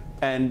 Right.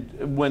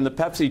 And when the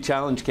Pepsi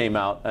challenge came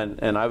out,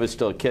 and I was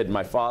still a kid,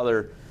 my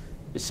father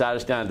sat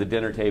us down at the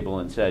dinner table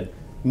and said,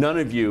 none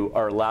of you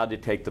are allowed to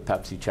take the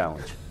Pepsi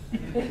challenge.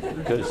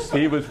 Because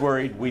he was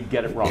worried we'd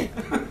get it wrong.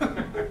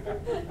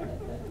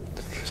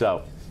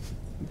 So.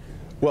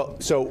 Well,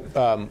 so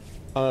I'm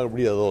going to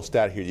read a little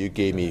stat here you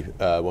gave me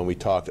when we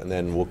talked, and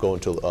then we'll go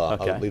into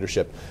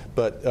leadership.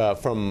 But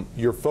from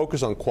your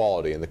focus on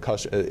quality, and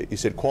the you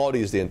said quality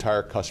is the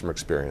entire customer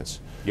experience.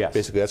 Yes.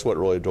 Basically, that's what it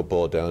really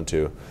boiled down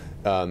to.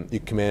 You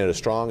commanded a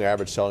strong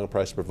average selling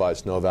price that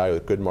provides no value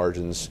with good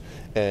margins,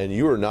 and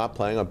you were not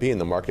planning on being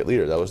the market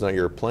leader. That was not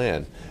your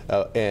plan.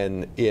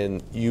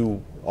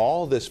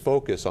 All this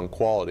focus on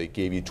quality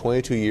gave you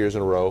 22 years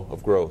in a row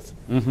of growth,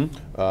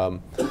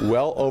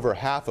 well over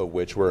half of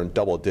which were in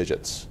double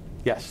digits.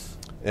 Yes.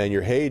 And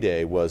your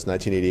heyday was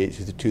 1988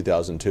 to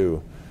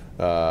 2002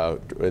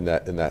 in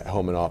that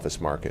home and office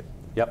market.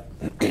 Yep.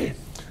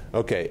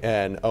 Okay,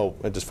 and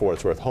just for what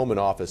it's worth, home and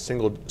office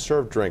single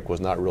serve drink was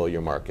not really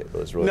your market. It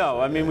was really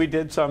no, I mean we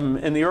did some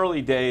in the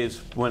early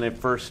days when it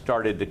first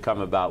started to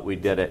come about. We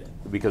did it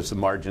because the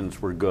margins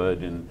were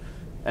good, and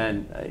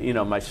you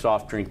know, my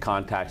soft drink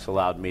contacts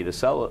allowed me to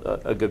sell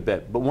a good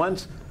bit. But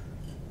once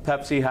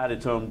Pepsi had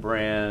its own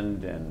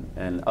brand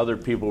and other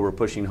people were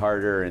pushing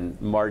harder and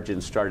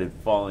margins started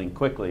falling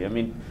quickly. I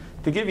mean,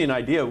 to give you an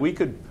idea, we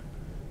could,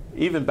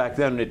 even back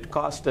then, it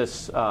cost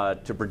us,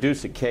 to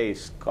produce a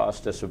case,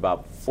 cost us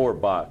about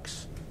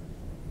 $4.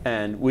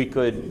 And we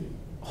could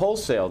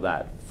wholesale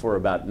that for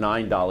about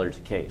 $9 a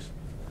case.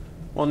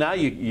 Well, now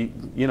you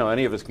know,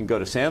 any of us can go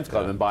to Sam's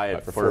Club and buy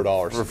it for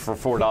 $4.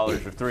 For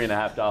 $4 or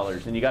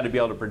 $3.50. And you got to be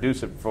able to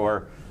produce it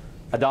for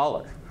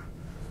 $1,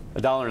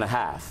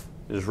 $1.50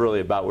 is really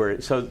about where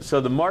it, so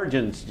the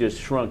margins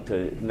just shrunk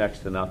to next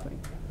to nothing.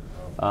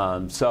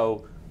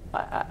 So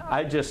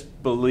I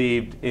just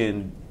believed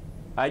in,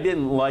 I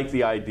didn't like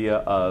the idea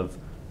of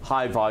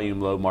high volume,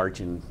 low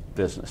margin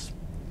business.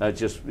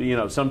 Just, you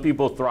know, some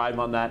people thrive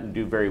on that and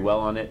do very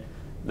well on it.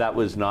 That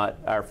was not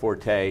our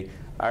forte.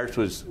 Ours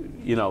was,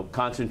 you know,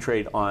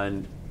 concentrate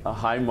on a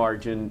high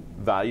margin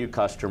value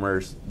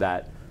customers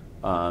that,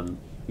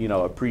 you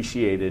know,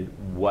 appreciated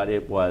what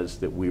it was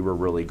that we were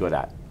really good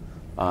at.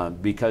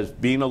 Because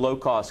being a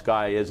low-cost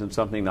guy isn't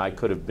something I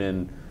could have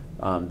been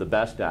the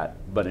best at,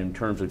 but in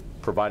terms of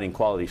providing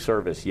quality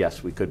service,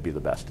 yes, we could be the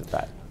best at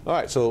that. All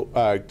right, so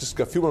just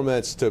a few more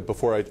minutes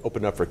before I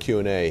open up for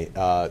Q&A.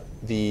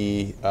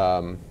 We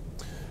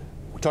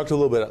talked a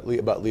little bit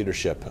about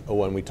leadership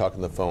when we talked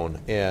on the phone,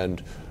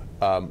 and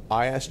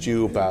I asked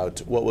you about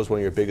what was one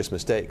of your biggest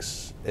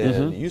mistakes,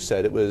 and you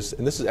said it was,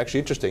 and this is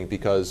actually interesting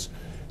because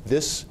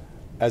this,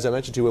 as I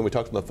mentioned to you when we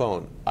talked on the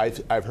phone,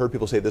 I've heard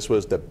people say this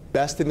was the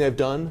best thing they've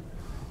done,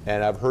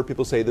 and I've heard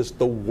people say this is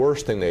the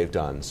worst thing they've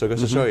done. So it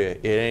goes to show you,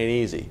 it ain't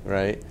easy,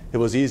 right? If it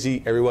was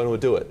easy, everyone would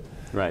do it.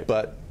 Right.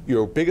 But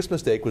your biggest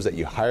mistake was that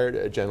you hired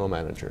a general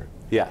manager.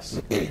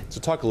 Yes. So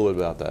talk a little bit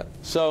about that.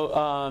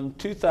 So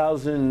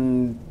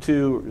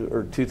 2002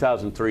 or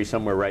 2003,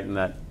 somewhere right in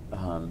that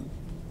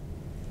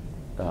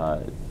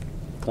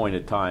point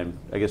of time,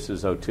 I guess it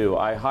was 02,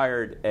 I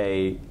hired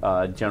a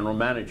general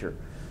manager.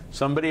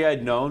 Somebody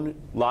I'd known,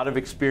 a lot of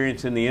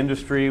experience in the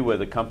industry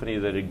with a company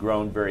that had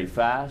grown very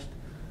fast.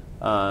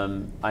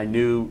 I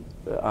knew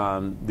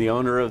the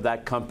owner of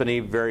that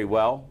company very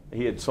well.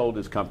 He had sold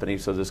his company,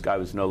 so this guy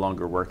was no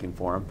longer working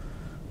for him.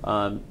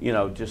 You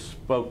know, just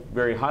spoke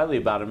very highly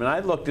about him. And I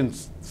looked and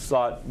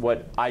thought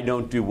what I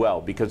don't do well,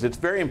 because it's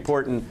very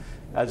important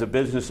as a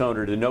business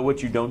owner to know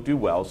what you don't do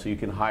well so you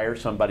can hire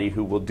somebody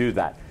who will do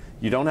that.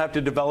 You don't have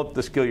to develop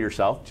the skill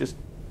yourself, just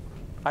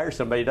hire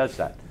somebody who does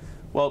that.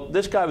 Well,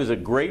 this guy was a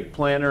great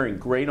planner and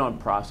great on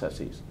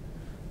processes.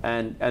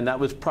 And that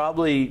was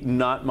probably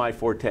not my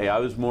forte. I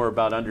was more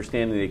about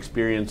understanding the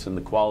experience and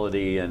the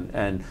quality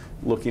and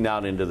looking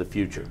out into the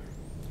future.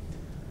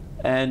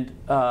 And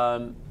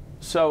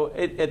so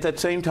at that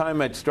same time,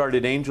 I'd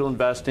started angel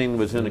investing,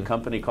 was in a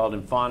company called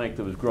InPhonic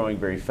that was growing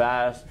very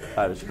fast.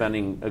 I was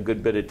spending a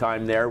good bit of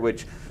time there,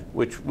 which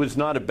was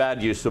not a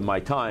bad use of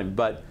my time.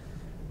 But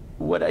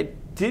what I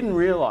didn't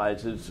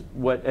realize is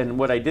what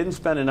I didn't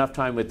spend enough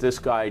time with this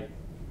guy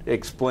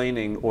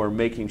explaining or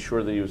making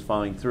sure that he was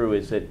following through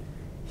is that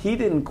he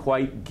didn't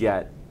quite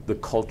get the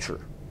culture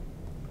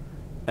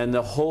and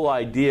the whole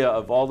idea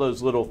of all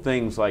those little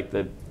things like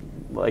the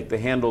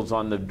handles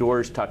on the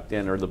doors tucked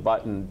in or the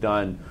button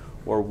done,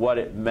 or what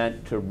it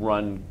meant to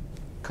run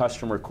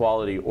customer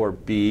quality or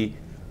be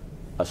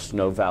a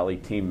Snow Valley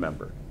team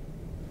member.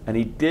 And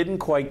he didn't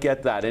quite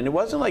get that. And it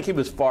wasn't like he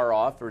was far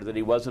off or that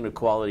he wasn't a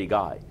quality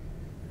guy.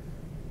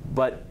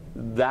 But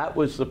that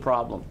was the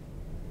problem.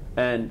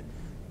 And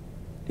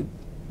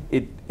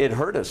it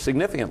hurt us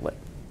significantly.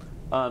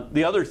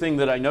 The other thing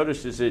that I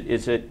noticed is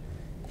that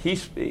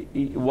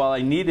while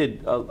I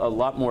needed a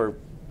lot more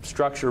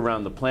structure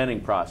around the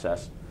planning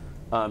process,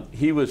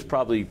 he was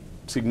probably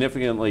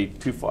significantly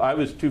too far. I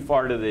was too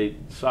far to the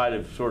side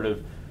of sort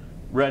of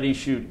ready,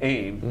 shoot,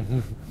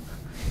 aim.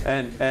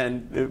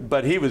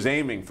 But he was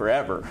aiming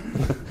forever.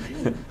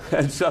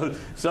 And so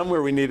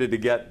somewhere we needed to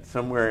get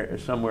somewhere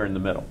in the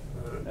middle.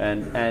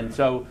 And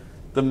so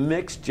the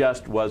mix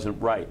just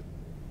wasn't right.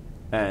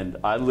 And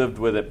I lived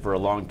with it for a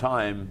long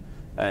time,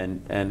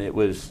 and it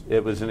was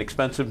an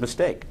expensive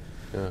mistake.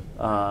 Yeah.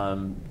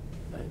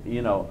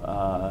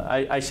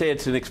 I say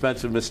it's an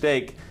expensive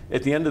mistake.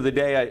 At the end of the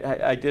day,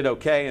 I did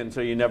okay, and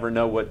so you never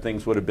know what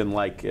things would have been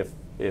like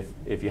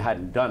if you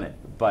hadn't done it.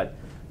 But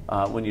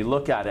when you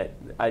look at it,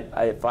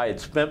 if I had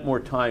spent more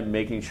time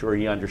making sure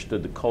he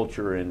understood the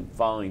culture and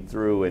following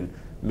through and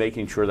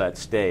making sure that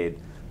stayed,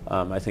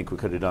 I think we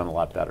could have done a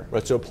lot better.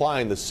 Right. So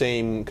applying the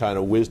same kind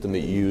of wisdom that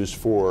you use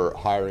for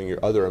hiring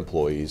your other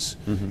employees,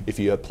 if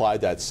you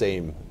applied that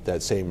same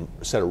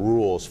set of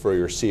rules for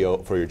your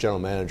CEO, for your general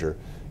manager,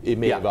 it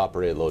may have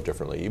operated a little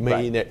differently. You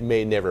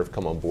may never have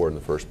come on board in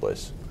the first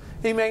place.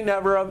 He may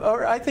never have,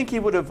 or I think he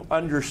would have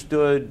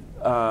understood.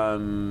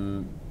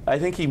 I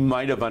think he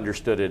might have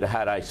understood it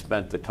had I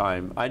spent the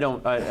time. At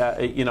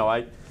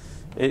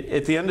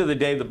the end of the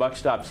day, the buck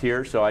stops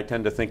here, so I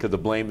tend to think of the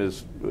blame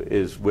is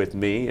with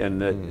me,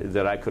 and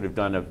that I could have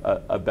done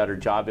a better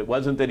job. It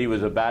wasn't that he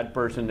was a bad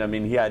person. I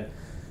mean,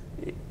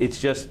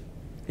 it's just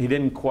he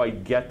didn't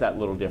quite get that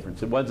little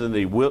difference. It wasn't that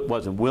he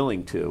wasn't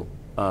willing to,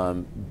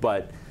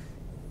 but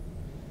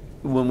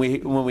when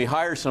we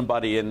hire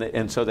somebody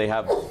and so they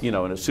have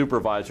a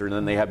supervisor, and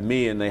then they have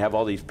me, and they have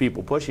all these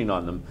people pushing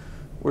on them.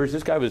 Whereas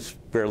this guy was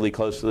fairly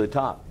close to the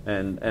top,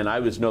 and I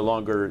was no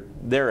longer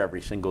there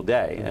every single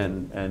day.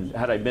 And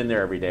had I been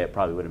there every day, it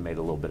probably would have made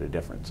a little bit of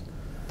difference.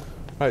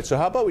 All right, so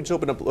how about we just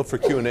open up for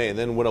Q&A, and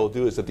then what I'll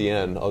do is at the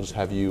end, I'll just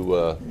have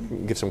you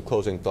give some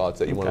closing thoughts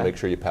that you want to make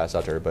sure you pass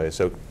out to everybody.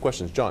 So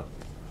questions, John?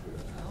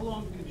 How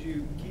long did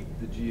you keep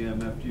the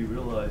GM after you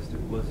realized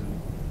it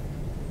wasn't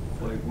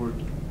quite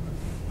working?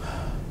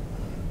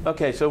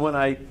 Okay, so when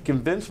I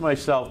convinced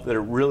myself that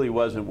it really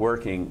wasn't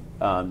working,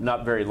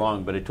 not very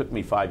long, but it took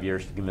me 5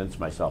 years to convince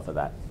myself of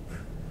that.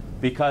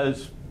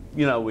 Because,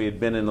 we had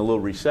been in a little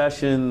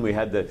recession, we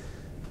had the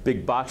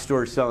big box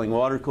stores selling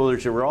water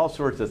coolers, there were all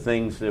sorts of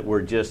things that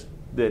were just,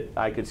 that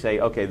I could say,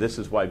 okay, this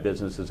is why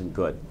business isn't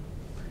good.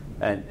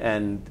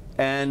 And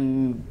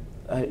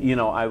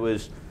I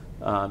was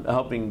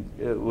helping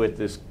with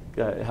this,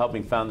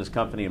 helping found this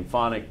company,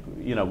 InPhonic.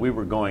 We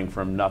were going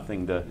from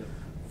nothing to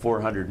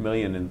 $400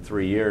 million in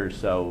 3 years,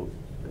 so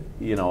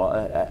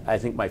I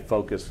think my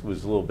focus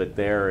was a little bit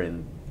there,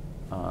 and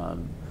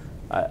on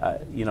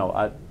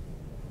the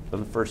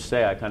first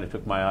say I kind of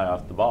took my eye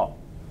off the ball.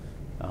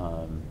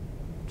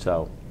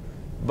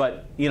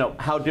 But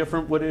how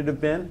different would it have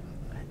been?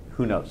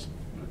 Who knows?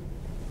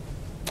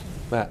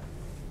 Matt.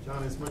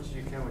 John, as much as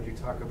you can, would you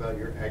talk about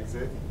your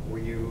exit? Were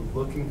you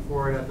looking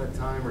for it at that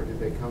time, or did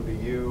they come to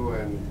you?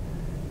 And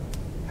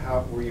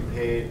how were you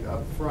paid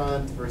up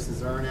front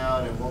versus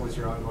earn-out, and what was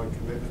your ongoing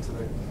commitment to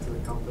the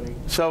company?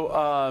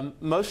 So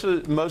most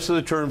of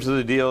the terms of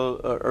the deal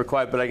are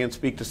quiet, but I can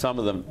speak to some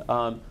of them.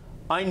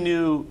 I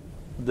knew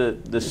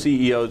the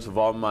CEOs of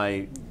all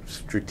my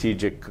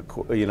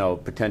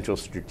potential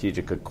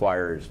strategic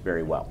acquirers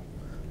very well.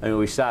 I mean,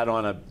 we sat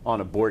on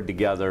a board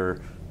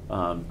together.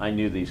 I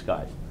knew these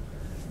guys,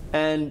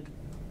 and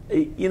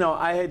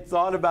I had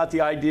thought about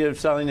the idea of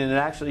selling, and it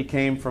actually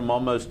came from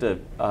almost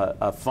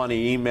a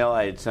funny email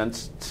I had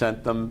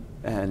sent them,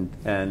 and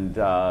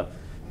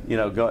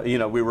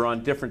we were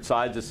on different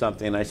sides of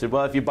something, and I said,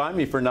 well, if you buy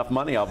me for enough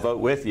money, I'll vote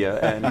with you,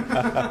 and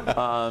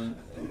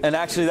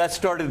actually that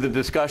started the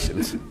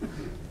discussions.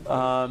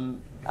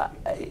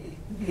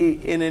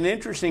 In an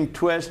interesting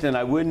twist, and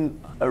I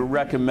wouldn't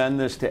recommend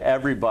this to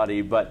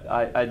everybody, but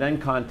I then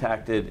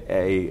contacted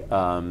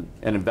an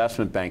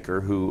investment banker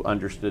who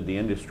understood the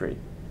industry.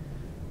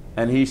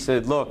 And he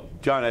said,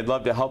 look, John, I'd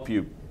love to help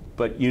you,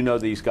 but you know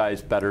these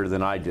guys better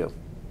than I do.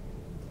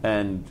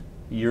 And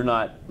you're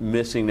not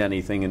missing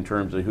anything in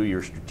terms of who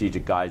your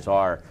strategic guys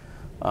are.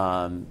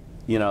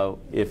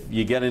 If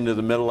you get into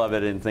the middle of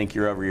it and think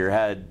you're over your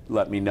head,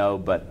 let me know,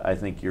 but I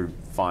think you're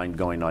fine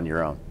going on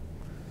your own.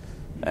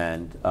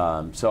 And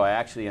so I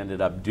actually ended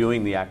up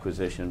doing the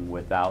acquisition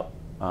without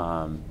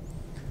an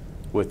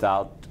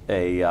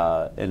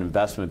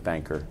investment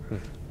banker.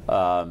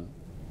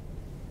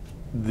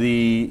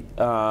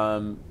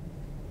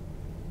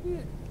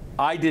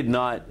 I did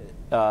not.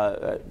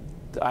 I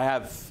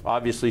have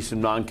obviously some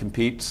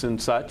non-competes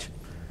and such,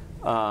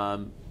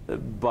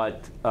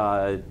 but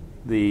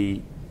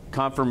the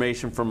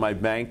confirmation from my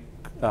bank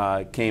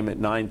came at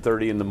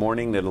 9:30 in the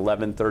morning. At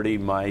 11:30,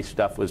 my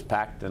stuff was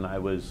packed and I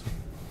was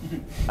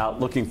out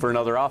looking for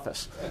another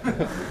office.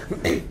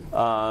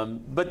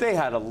 But they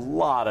had a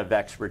lot of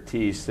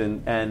expertise,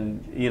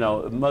 and you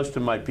know, most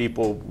of my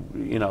people,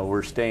 you know,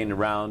 were staying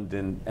around,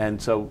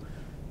 and so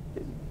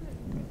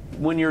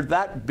when you're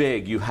that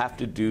big, you have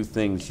to do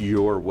things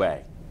your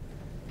way.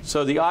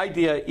 So the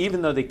idea,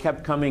 even though they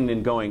kept coming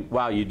and going,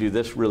 wow, you do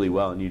this really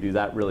well, and you do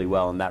that really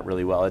well, and that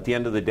really well, at the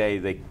end of the day,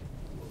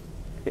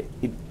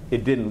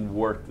 it didn't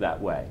work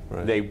that way.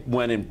 Right. They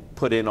went and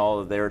put in all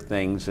of their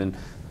things, and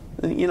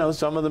you know,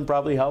 some of them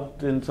probably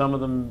helped, and some of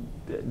them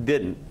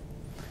didn't.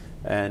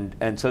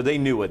 And so they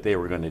knew what they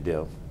were going to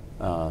do.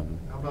 How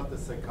about the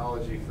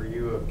psychology for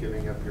you of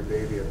giving up your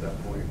baby at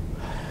that point?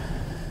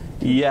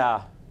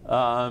 Yeah.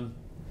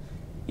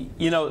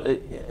 You know,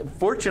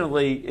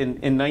 fortunately,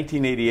 in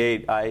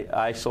 1988,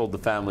 I sold the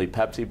family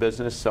Pepsi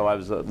business, so I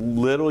was a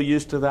little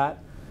used to that.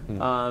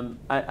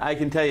 I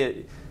can tell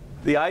you,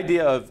 the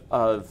idea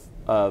of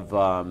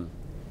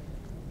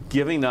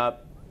giving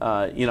up,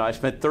 you know, I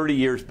spent 30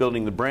 years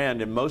building the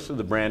brand, and most of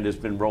the brand has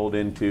been rolled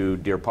into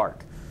Deer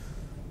Park.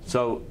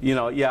 So, you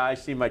know, yeah, I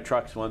see my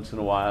trucks once in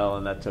a while,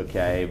 and that's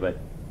okay, but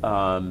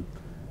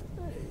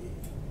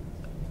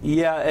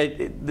yeah,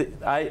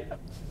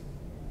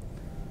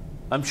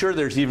 I'm sure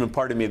there's even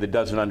part of me that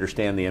doesn't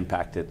understand the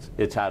impact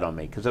it's had on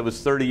me, because it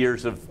was 30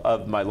 years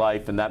of my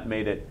life, and that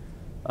made it,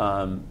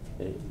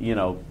 you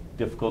know,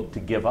 difficult to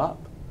give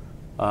up.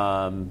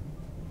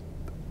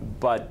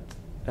 But,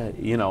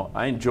 you know,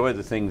 I enjoy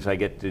the things I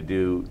get to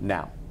do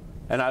now.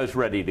 And I was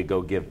ready to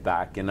go give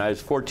back, and I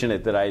was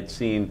fortunate that I had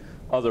seen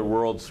other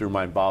worlds through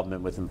my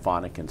involvement with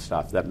InPhonic and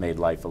stuff. That made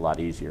life a lot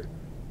easier.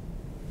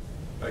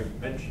 You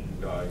mentioned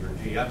your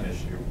GM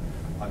issue.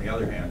 On the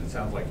other hand, it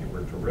sounds like you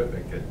were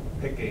terrific at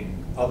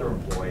picking other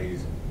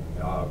employees,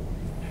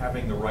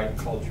 having the right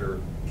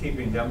culture,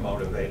 keeping them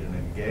motivated and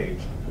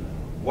engaged.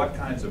 What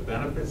kinds of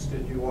benefits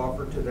did you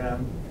offer to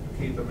them to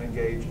keep them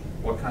engaged?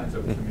 What kinds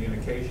of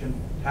communication?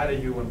 How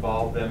did you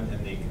involve them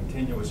in the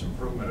continuous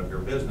improvement of your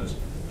business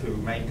to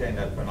maintain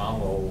that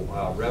phenomenal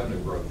revenue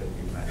growth that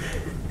you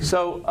mentioned?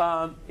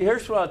 So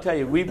here's what I'll tell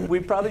you. We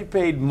probably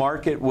paid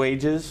market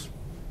wages.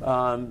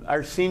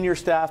 Our senior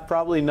staff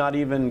probably not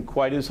even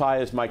quite as high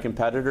as my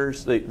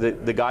competitors.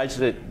 The guys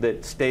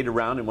that stayed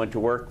around and went to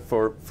work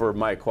for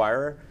my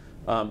acquirer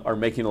are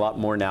making a lot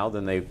more now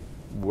than they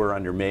were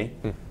under me.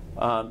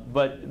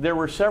 But there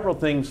were several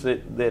things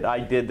that I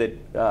did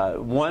that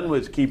one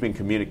was keeping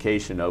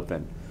communication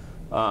open,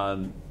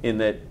 in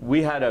that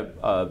we had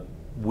a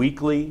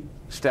weekly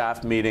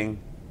staff meeting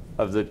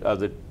of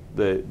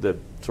the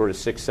sort of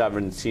 6,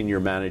 7 senior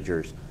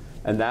managers,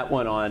 and that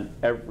went on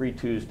every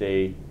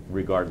Tuesday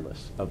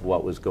regardless of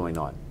what was going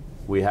on.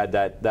 We had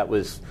that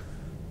was,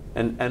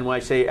 and when I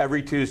say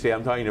every Tuesday,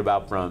 I'm talking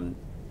about from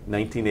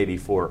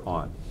 1984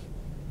 on.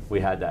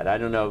 We had that. I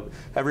don't know,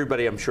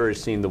 everybody I'm sure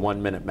has seen the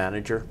 1 Minute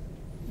Manager.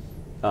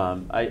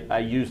 I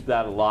used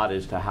that a lot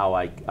as to how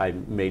I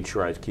made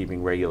sure I was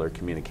keeping regular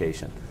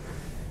communication.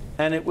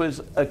 And it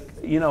was a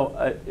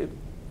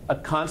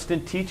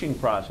constant teaching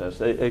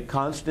process, a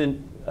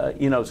constant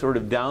sort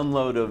of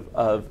download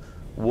of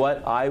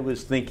what I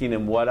was thinking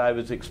and what I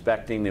was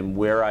expecting and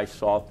where I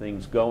saw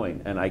things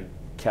going, and I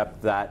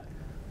kept that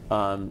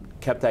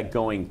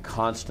going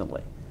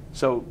constantly.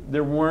 So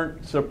there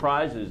weren't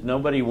surprises.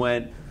 Nobody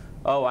went,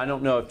 oh, I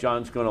don't know if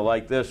John's going to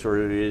like this,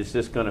 or is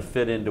this going to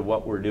fit into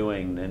what we're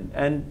doing?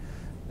 And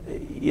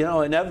you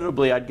know,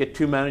 inevitably I'd get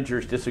 2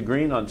 managers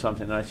disagreeing on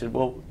something, and I said,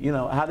 well, you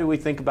know, how do we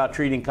think about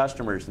treating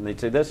customers? And they'd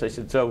say this. I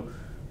said, so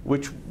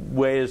which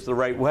way is the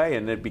right way?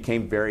 And it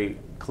became very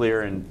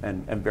clear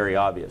and very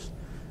obvious.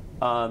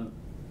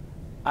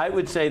 I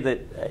would say that,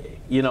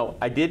 you know,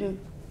 I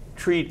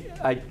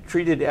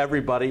treated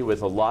everybody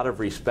with a lot of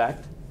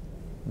respect,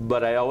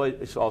 but I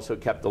always also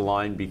kept the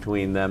line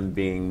between them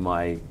being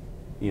my,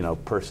 you know,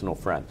 personal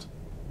friends.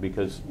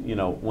 Because, you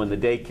know, when the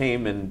day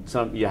came and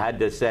you had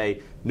to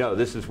say, no,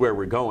 this is where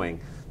we're going,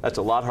 that's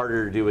a lot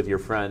harder to do with your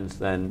friends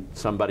than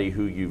somebody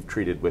who you've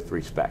treated with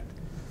respect.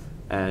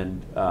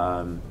 And,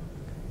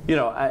 you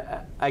know,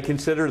 I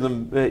consider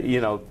them,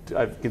 you know,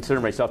 I've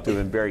considered myself to have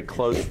been very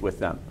close with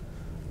them.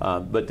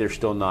 But they're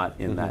still not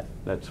in that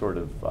sort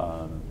of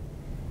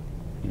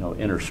you know,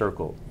 inner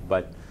circle.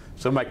 But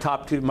so my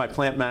top 2, my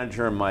plant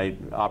manager and my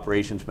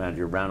operations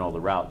manager, ran all the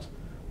routes.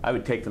 I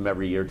would take them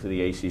every year to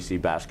the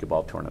ACC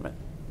basketball tournament.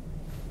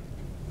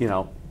 You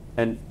know,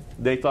 and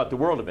they thought the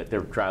world of it. They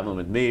were traveling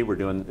with me. We're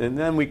doing, and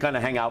then we kind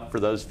of hang out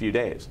for those few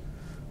days.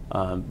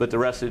 But the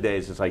rest of the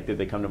days, it's like, did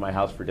they come to my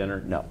house for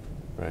dinner? No.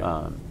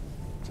 Right.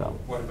 So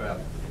what about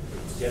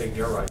getting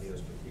your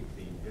ideas to keep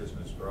the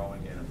business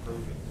growing and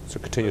improving? So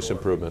continuous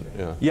improvement,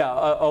 yeah. Yeah,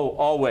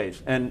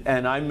 always. And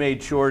I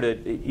made sure to,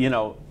 you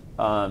know,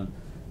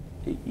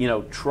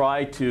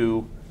 try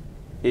to,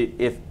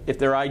 if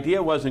their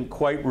idea wasn't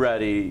quite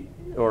ready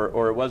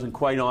or it wasn't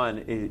quite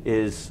on,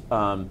 is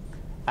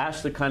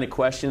ask the kind of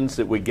questions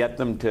that would get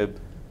them to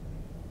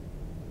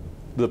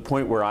the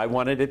point where I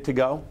wanted it to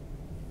go,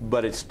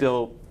 but it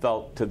still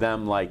felt to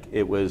them like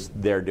it was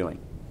their doing.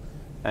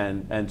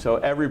 And so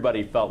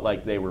everybody felt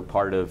like they were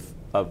part of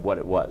what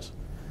it was.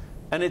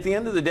 And at the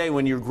end of the day,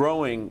 when you're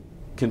growing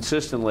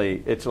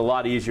consistently, it's a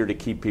lot easier to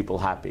keep people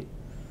happy.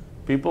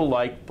 People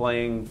like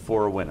playing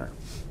for a winner,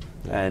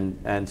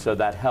 and so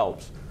that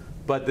helps.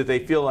 But that they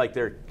feel like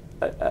they're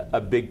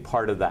a big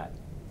part of that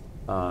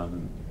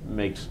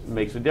makes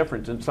a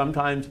difference. And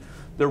sometimes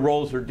their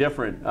roles are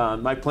different.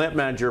 My plant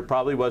manager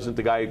probably wasn't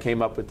the guy who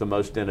came up with the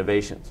most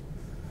innovations.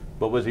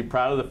 But was he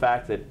proud of the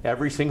fact that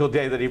every single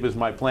day that he was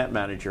my plant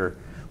manager,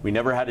 we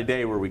never had a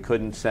day where we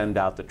couldn't send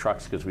out the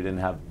trucks because we didn't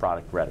have the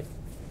product ready?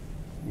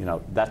 You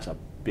know, that's a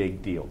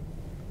big deal.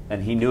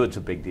 And he knew it's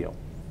a big deal.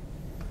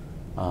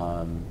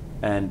 And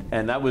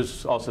that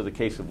was also the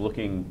case of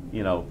looking,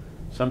 you know,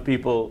 some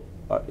people,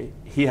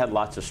 he had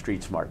lots of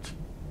street smarts,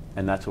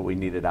 and that's what we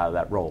needed out of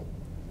that role.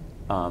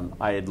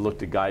 I had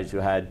looked at guys who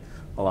had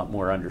a lot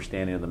more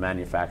understanding of the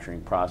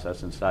manufacturing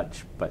process and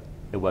such, but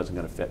it wasn't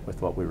going to fit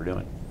with what we were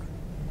doing.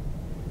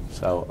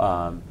 So,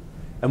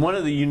 and one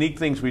of the unique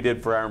things we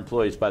did for our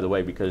employees, by the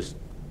way, because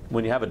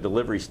when you have a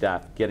delivery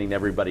staff, getting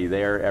everybody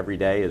there every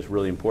day is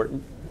really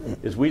important,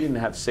 is we didn't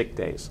have sick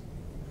days.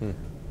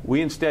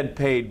 We instead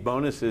paid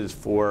bonuses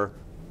for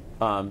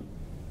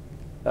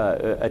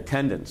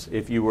attendance.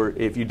 If you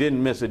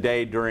didn't miss a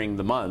day during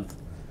the month,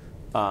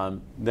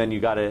 then you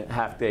got a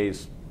half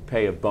day's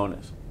pay of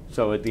bonus.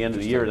 So at the end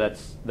of the year,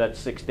 that's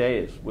 6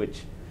 days,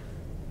 which,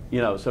 you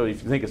know, so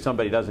if you think if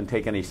somebody doesn't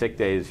take any sick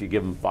days, you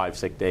give them 5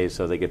 sick days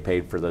so they get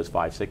paid for those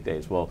 5 sick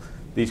days. Well,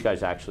 these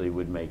guys actually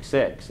would make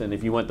 6. And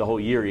if you went the whole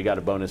year, you got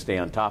a bonus day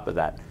on top of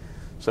that.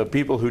 So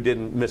people who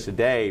didn't miss a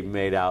day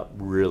made out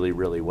really,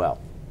 really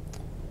well.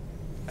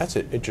 That's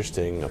an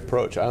interesting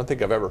approach. I don't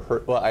think I've ever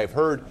heard. Well, I've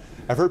heard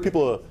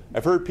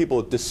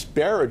people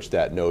disparage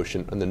that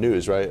notion in the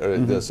news, right?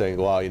 They're saying,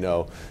 "Well, you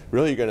know,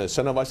 really, you're going to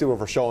send out my people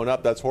for showing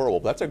up? That's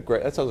horrible." That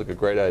sounds like a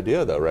great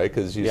idea, though, right?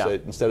 Because you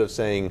said instead of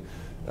saying,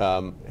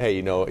 "Hey,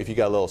 you know, if you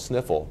got a little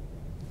sniffle,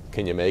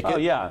 can you make it?" Oh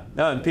yeah,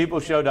 no, and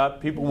people showed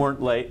up. People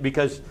weren't late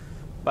because,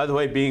 by the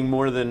way, being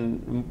more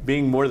than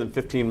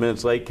 15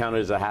 minutes late counted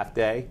as a half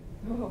day.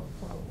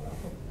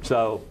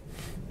 So.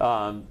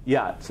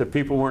 Yeah, so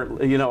people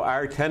weren't, you know,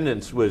 our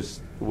attendance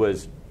was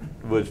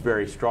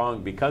very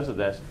strong because of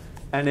this.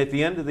 And at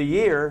the end of the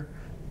year,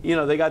 you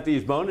know, they got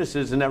these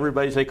bonuses and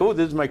everybody's like, oh,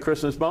 this is my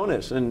Christmas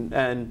bonus.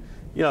 And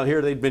you know,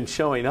 here they'd been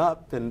showing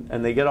up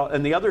and they get all,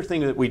 and the other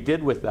thing that we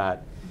did with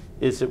that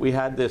is that we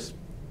had this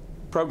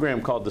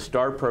program called the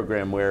STAR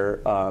program where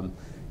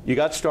you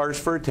got stars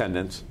for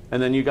attendance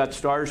and then you got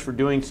stars for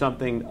doing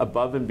something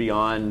above and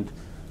beyond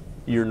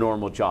your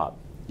normal job.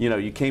 You know,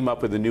 you came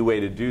up with a new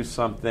way to do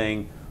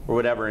something or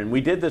whatever. And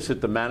we did this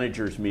at the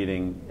managers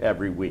meeting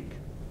every week,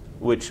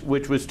 which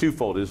was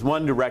twofold. It was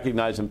one, to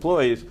recognize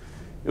employees.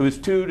 It was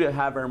two, to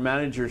have our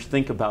managers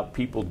think about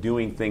people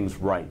doing things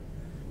right.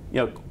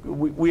 You know,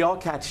 we all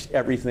catch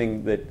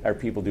everything that our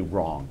people do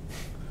wrong.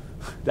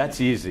 That's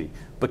easy.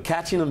 But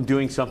catching them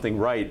doing something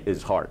right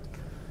is hard.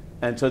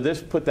 And so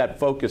this put that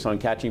focus on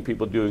catching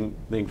people doing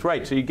things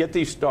right. So you get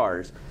these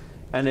stars.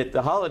 And at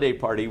the holiday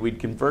party, we'd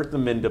convert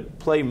them into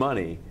play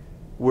money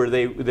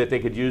that they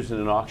could use in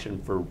an auction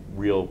for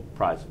real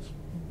prizes.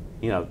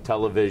 You know,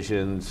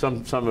 television,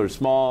 some are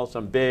small,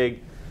 some big,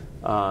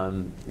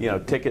 you know,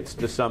 tickets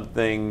to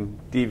something,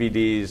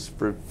 DVDs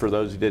for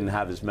those who didn't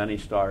have as many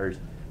stars.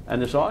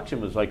 And this auction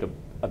was like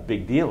a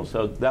big deal.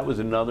 So that was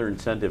another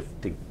incentive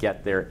to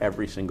get there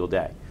every single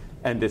day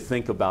and to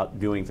think about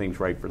doing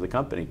things right for the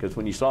company. Because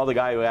when you saw the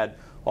guy who had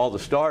all the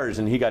stars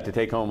and he got to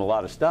take home a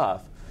lot of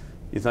stuff,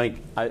 you think,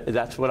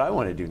 that's what I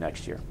want to do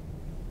next year.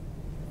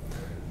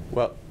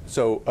 Well,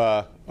 so,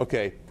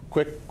 okay,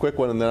 quick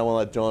one, and then I want to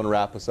let John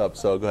wrap us up.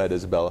 So go ahead,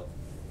 Isabella.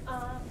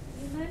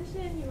 You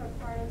mentioned you were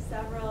part of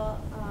several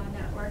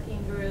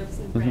networking groups.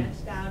 You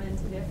branched out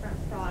into different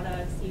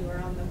products. You were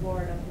on the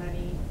board of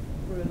many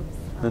groups.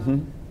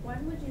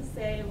 When would you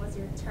say was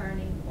your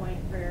turning point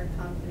for your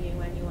company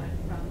when you went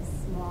from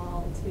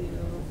small to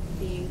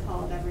being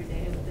called every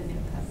day with a new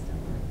customer?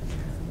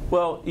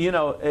 Well, you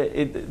know,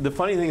 the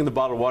funny thing in the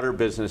bottled water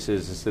business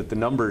is that the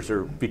numbers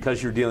are,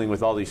 because you're dealing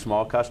with all these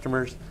small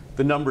customers,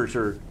 the numbers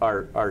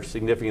are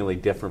significantly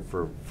different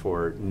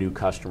for new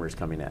customers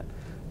coming in.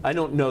 I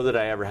don't know that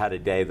I ever had a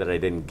day that I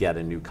didn't get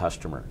a new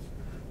customer.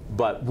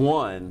 But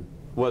one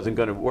wasn't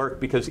going to work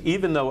because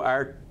even though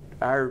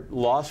our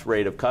loss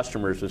rate of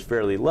customers was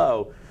fairly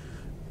low,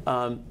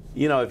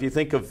 you know, if you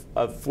think of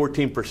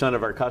 14%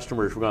 of our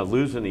customers we're going to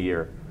lose in a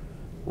year,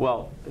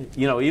 well,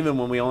 you know, even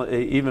when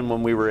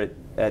we were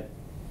at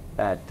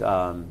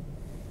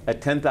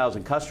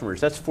 10,000 customers,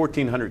 that's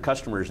 1,400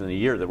 customers in a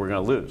year that we're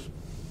going to lose.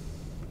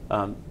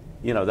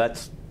 You know,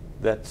 that's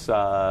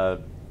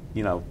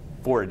you know,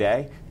 4 a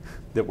day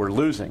that we're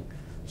losing.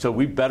 So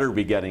we better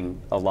be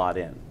getting a lot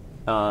in.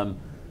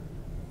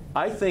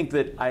 I think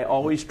that I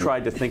always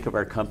tried to think of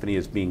our company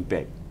as being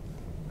big.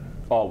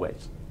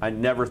 Always. I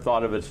never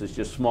thought of us as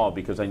just small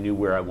because I knew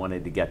where I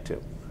wanted to get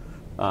to.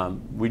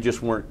 We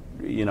just weren't,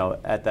 you know,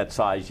 at that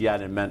size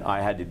yet. It meant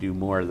I had to do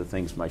more of the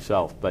things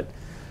myself. But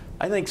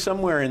I think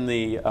somewhere in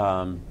the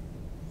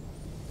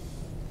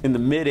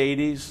mid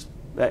 80s,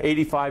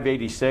 85,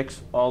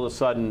 86, all of a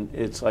sudden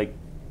it's like,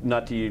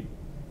 not to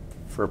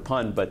for a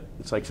pun, but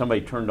it's like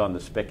somebody turned on the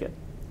spigot.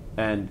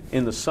 And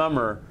in the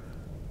summer,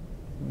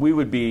 we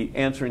would be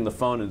answering the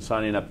phone and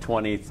signing up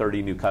 20,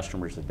 30 new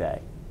customers a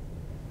day.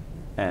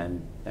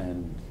 And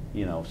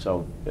you know,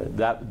 so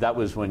that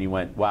was when you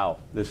went, wow,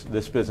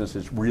 this business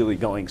is really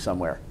going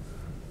somewhere.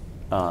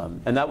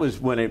 And that was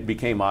when it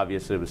became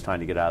obvious that it was time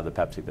to get out of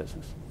the Pepsi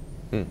business.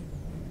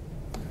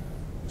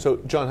 So,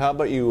 John, how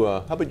about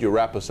you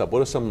wrap us up?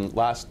 What are some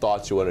last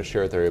thoughts you want to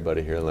share with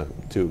everybody here in the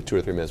two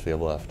or 3 minutes we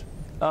have left?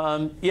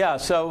 Yeah,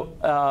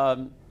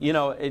 so you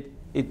know,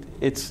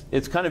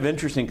 it's kind of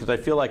interesting because I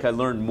feel like I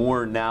learned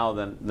more now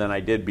than I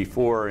did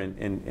before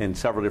in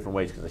several different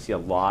ways, because I see a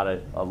lot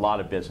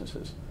of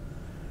businesses.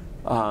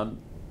 But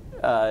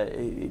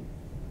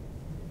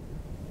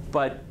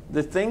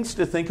the things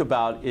to think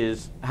about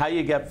is how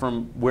you get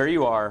from where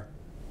you are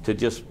to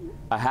just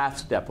a half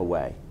step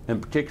away, and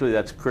particularly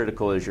that's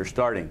critical as you're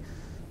starting.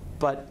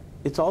 But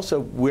it's also,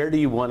 where do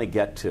you want to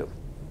get to?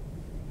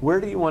 Where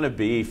do you want to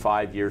be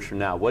 5 years from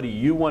now? What do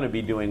you want to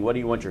be doing? What do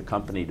you want your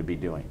company to be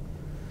doing?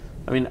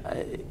 I mean,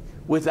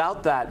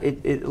 without that,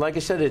 like I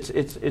said,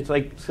 it's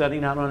like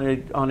setting out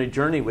on a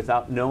journey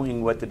without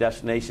knowing what the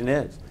destination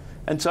is.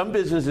 And some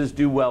businesses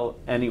do well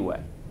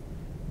anyway.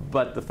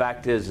 But the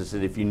fact is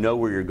that if you know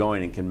where you're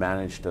going and can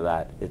manage to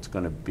that, it's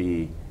going to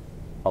be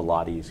a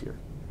lot easier.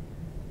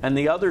 And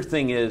the other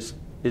thing is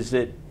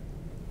that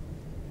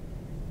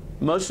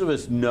most of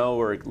us know,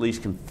 or at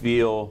least can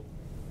feel,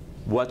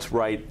 what's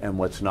right and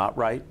what's not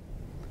right.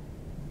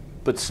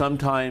 But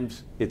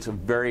sometimes it's a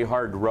very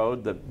hard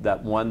road,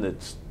 that one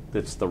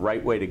that's the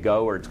right way to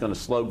go, or it's going to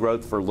slow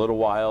growth for a little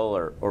while,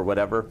 or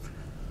whatever.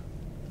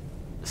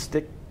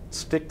 Stick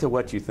to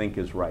what you think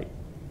is right,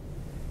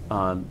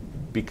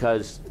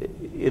 because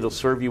it'll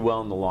serve you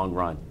well in the long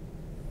run.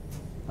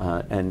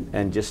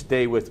 And just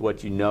stay with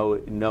what you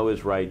know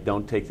is right.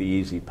 Don't take the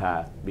easy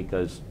path,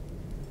 because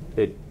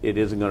it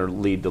isn't going to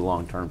lead to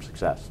long-term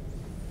success.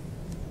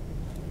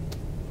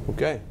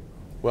 Okay.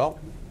 Well,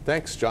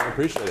 thanks, John.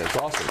 Appreciate it. It's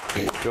awesome.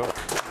 Sure.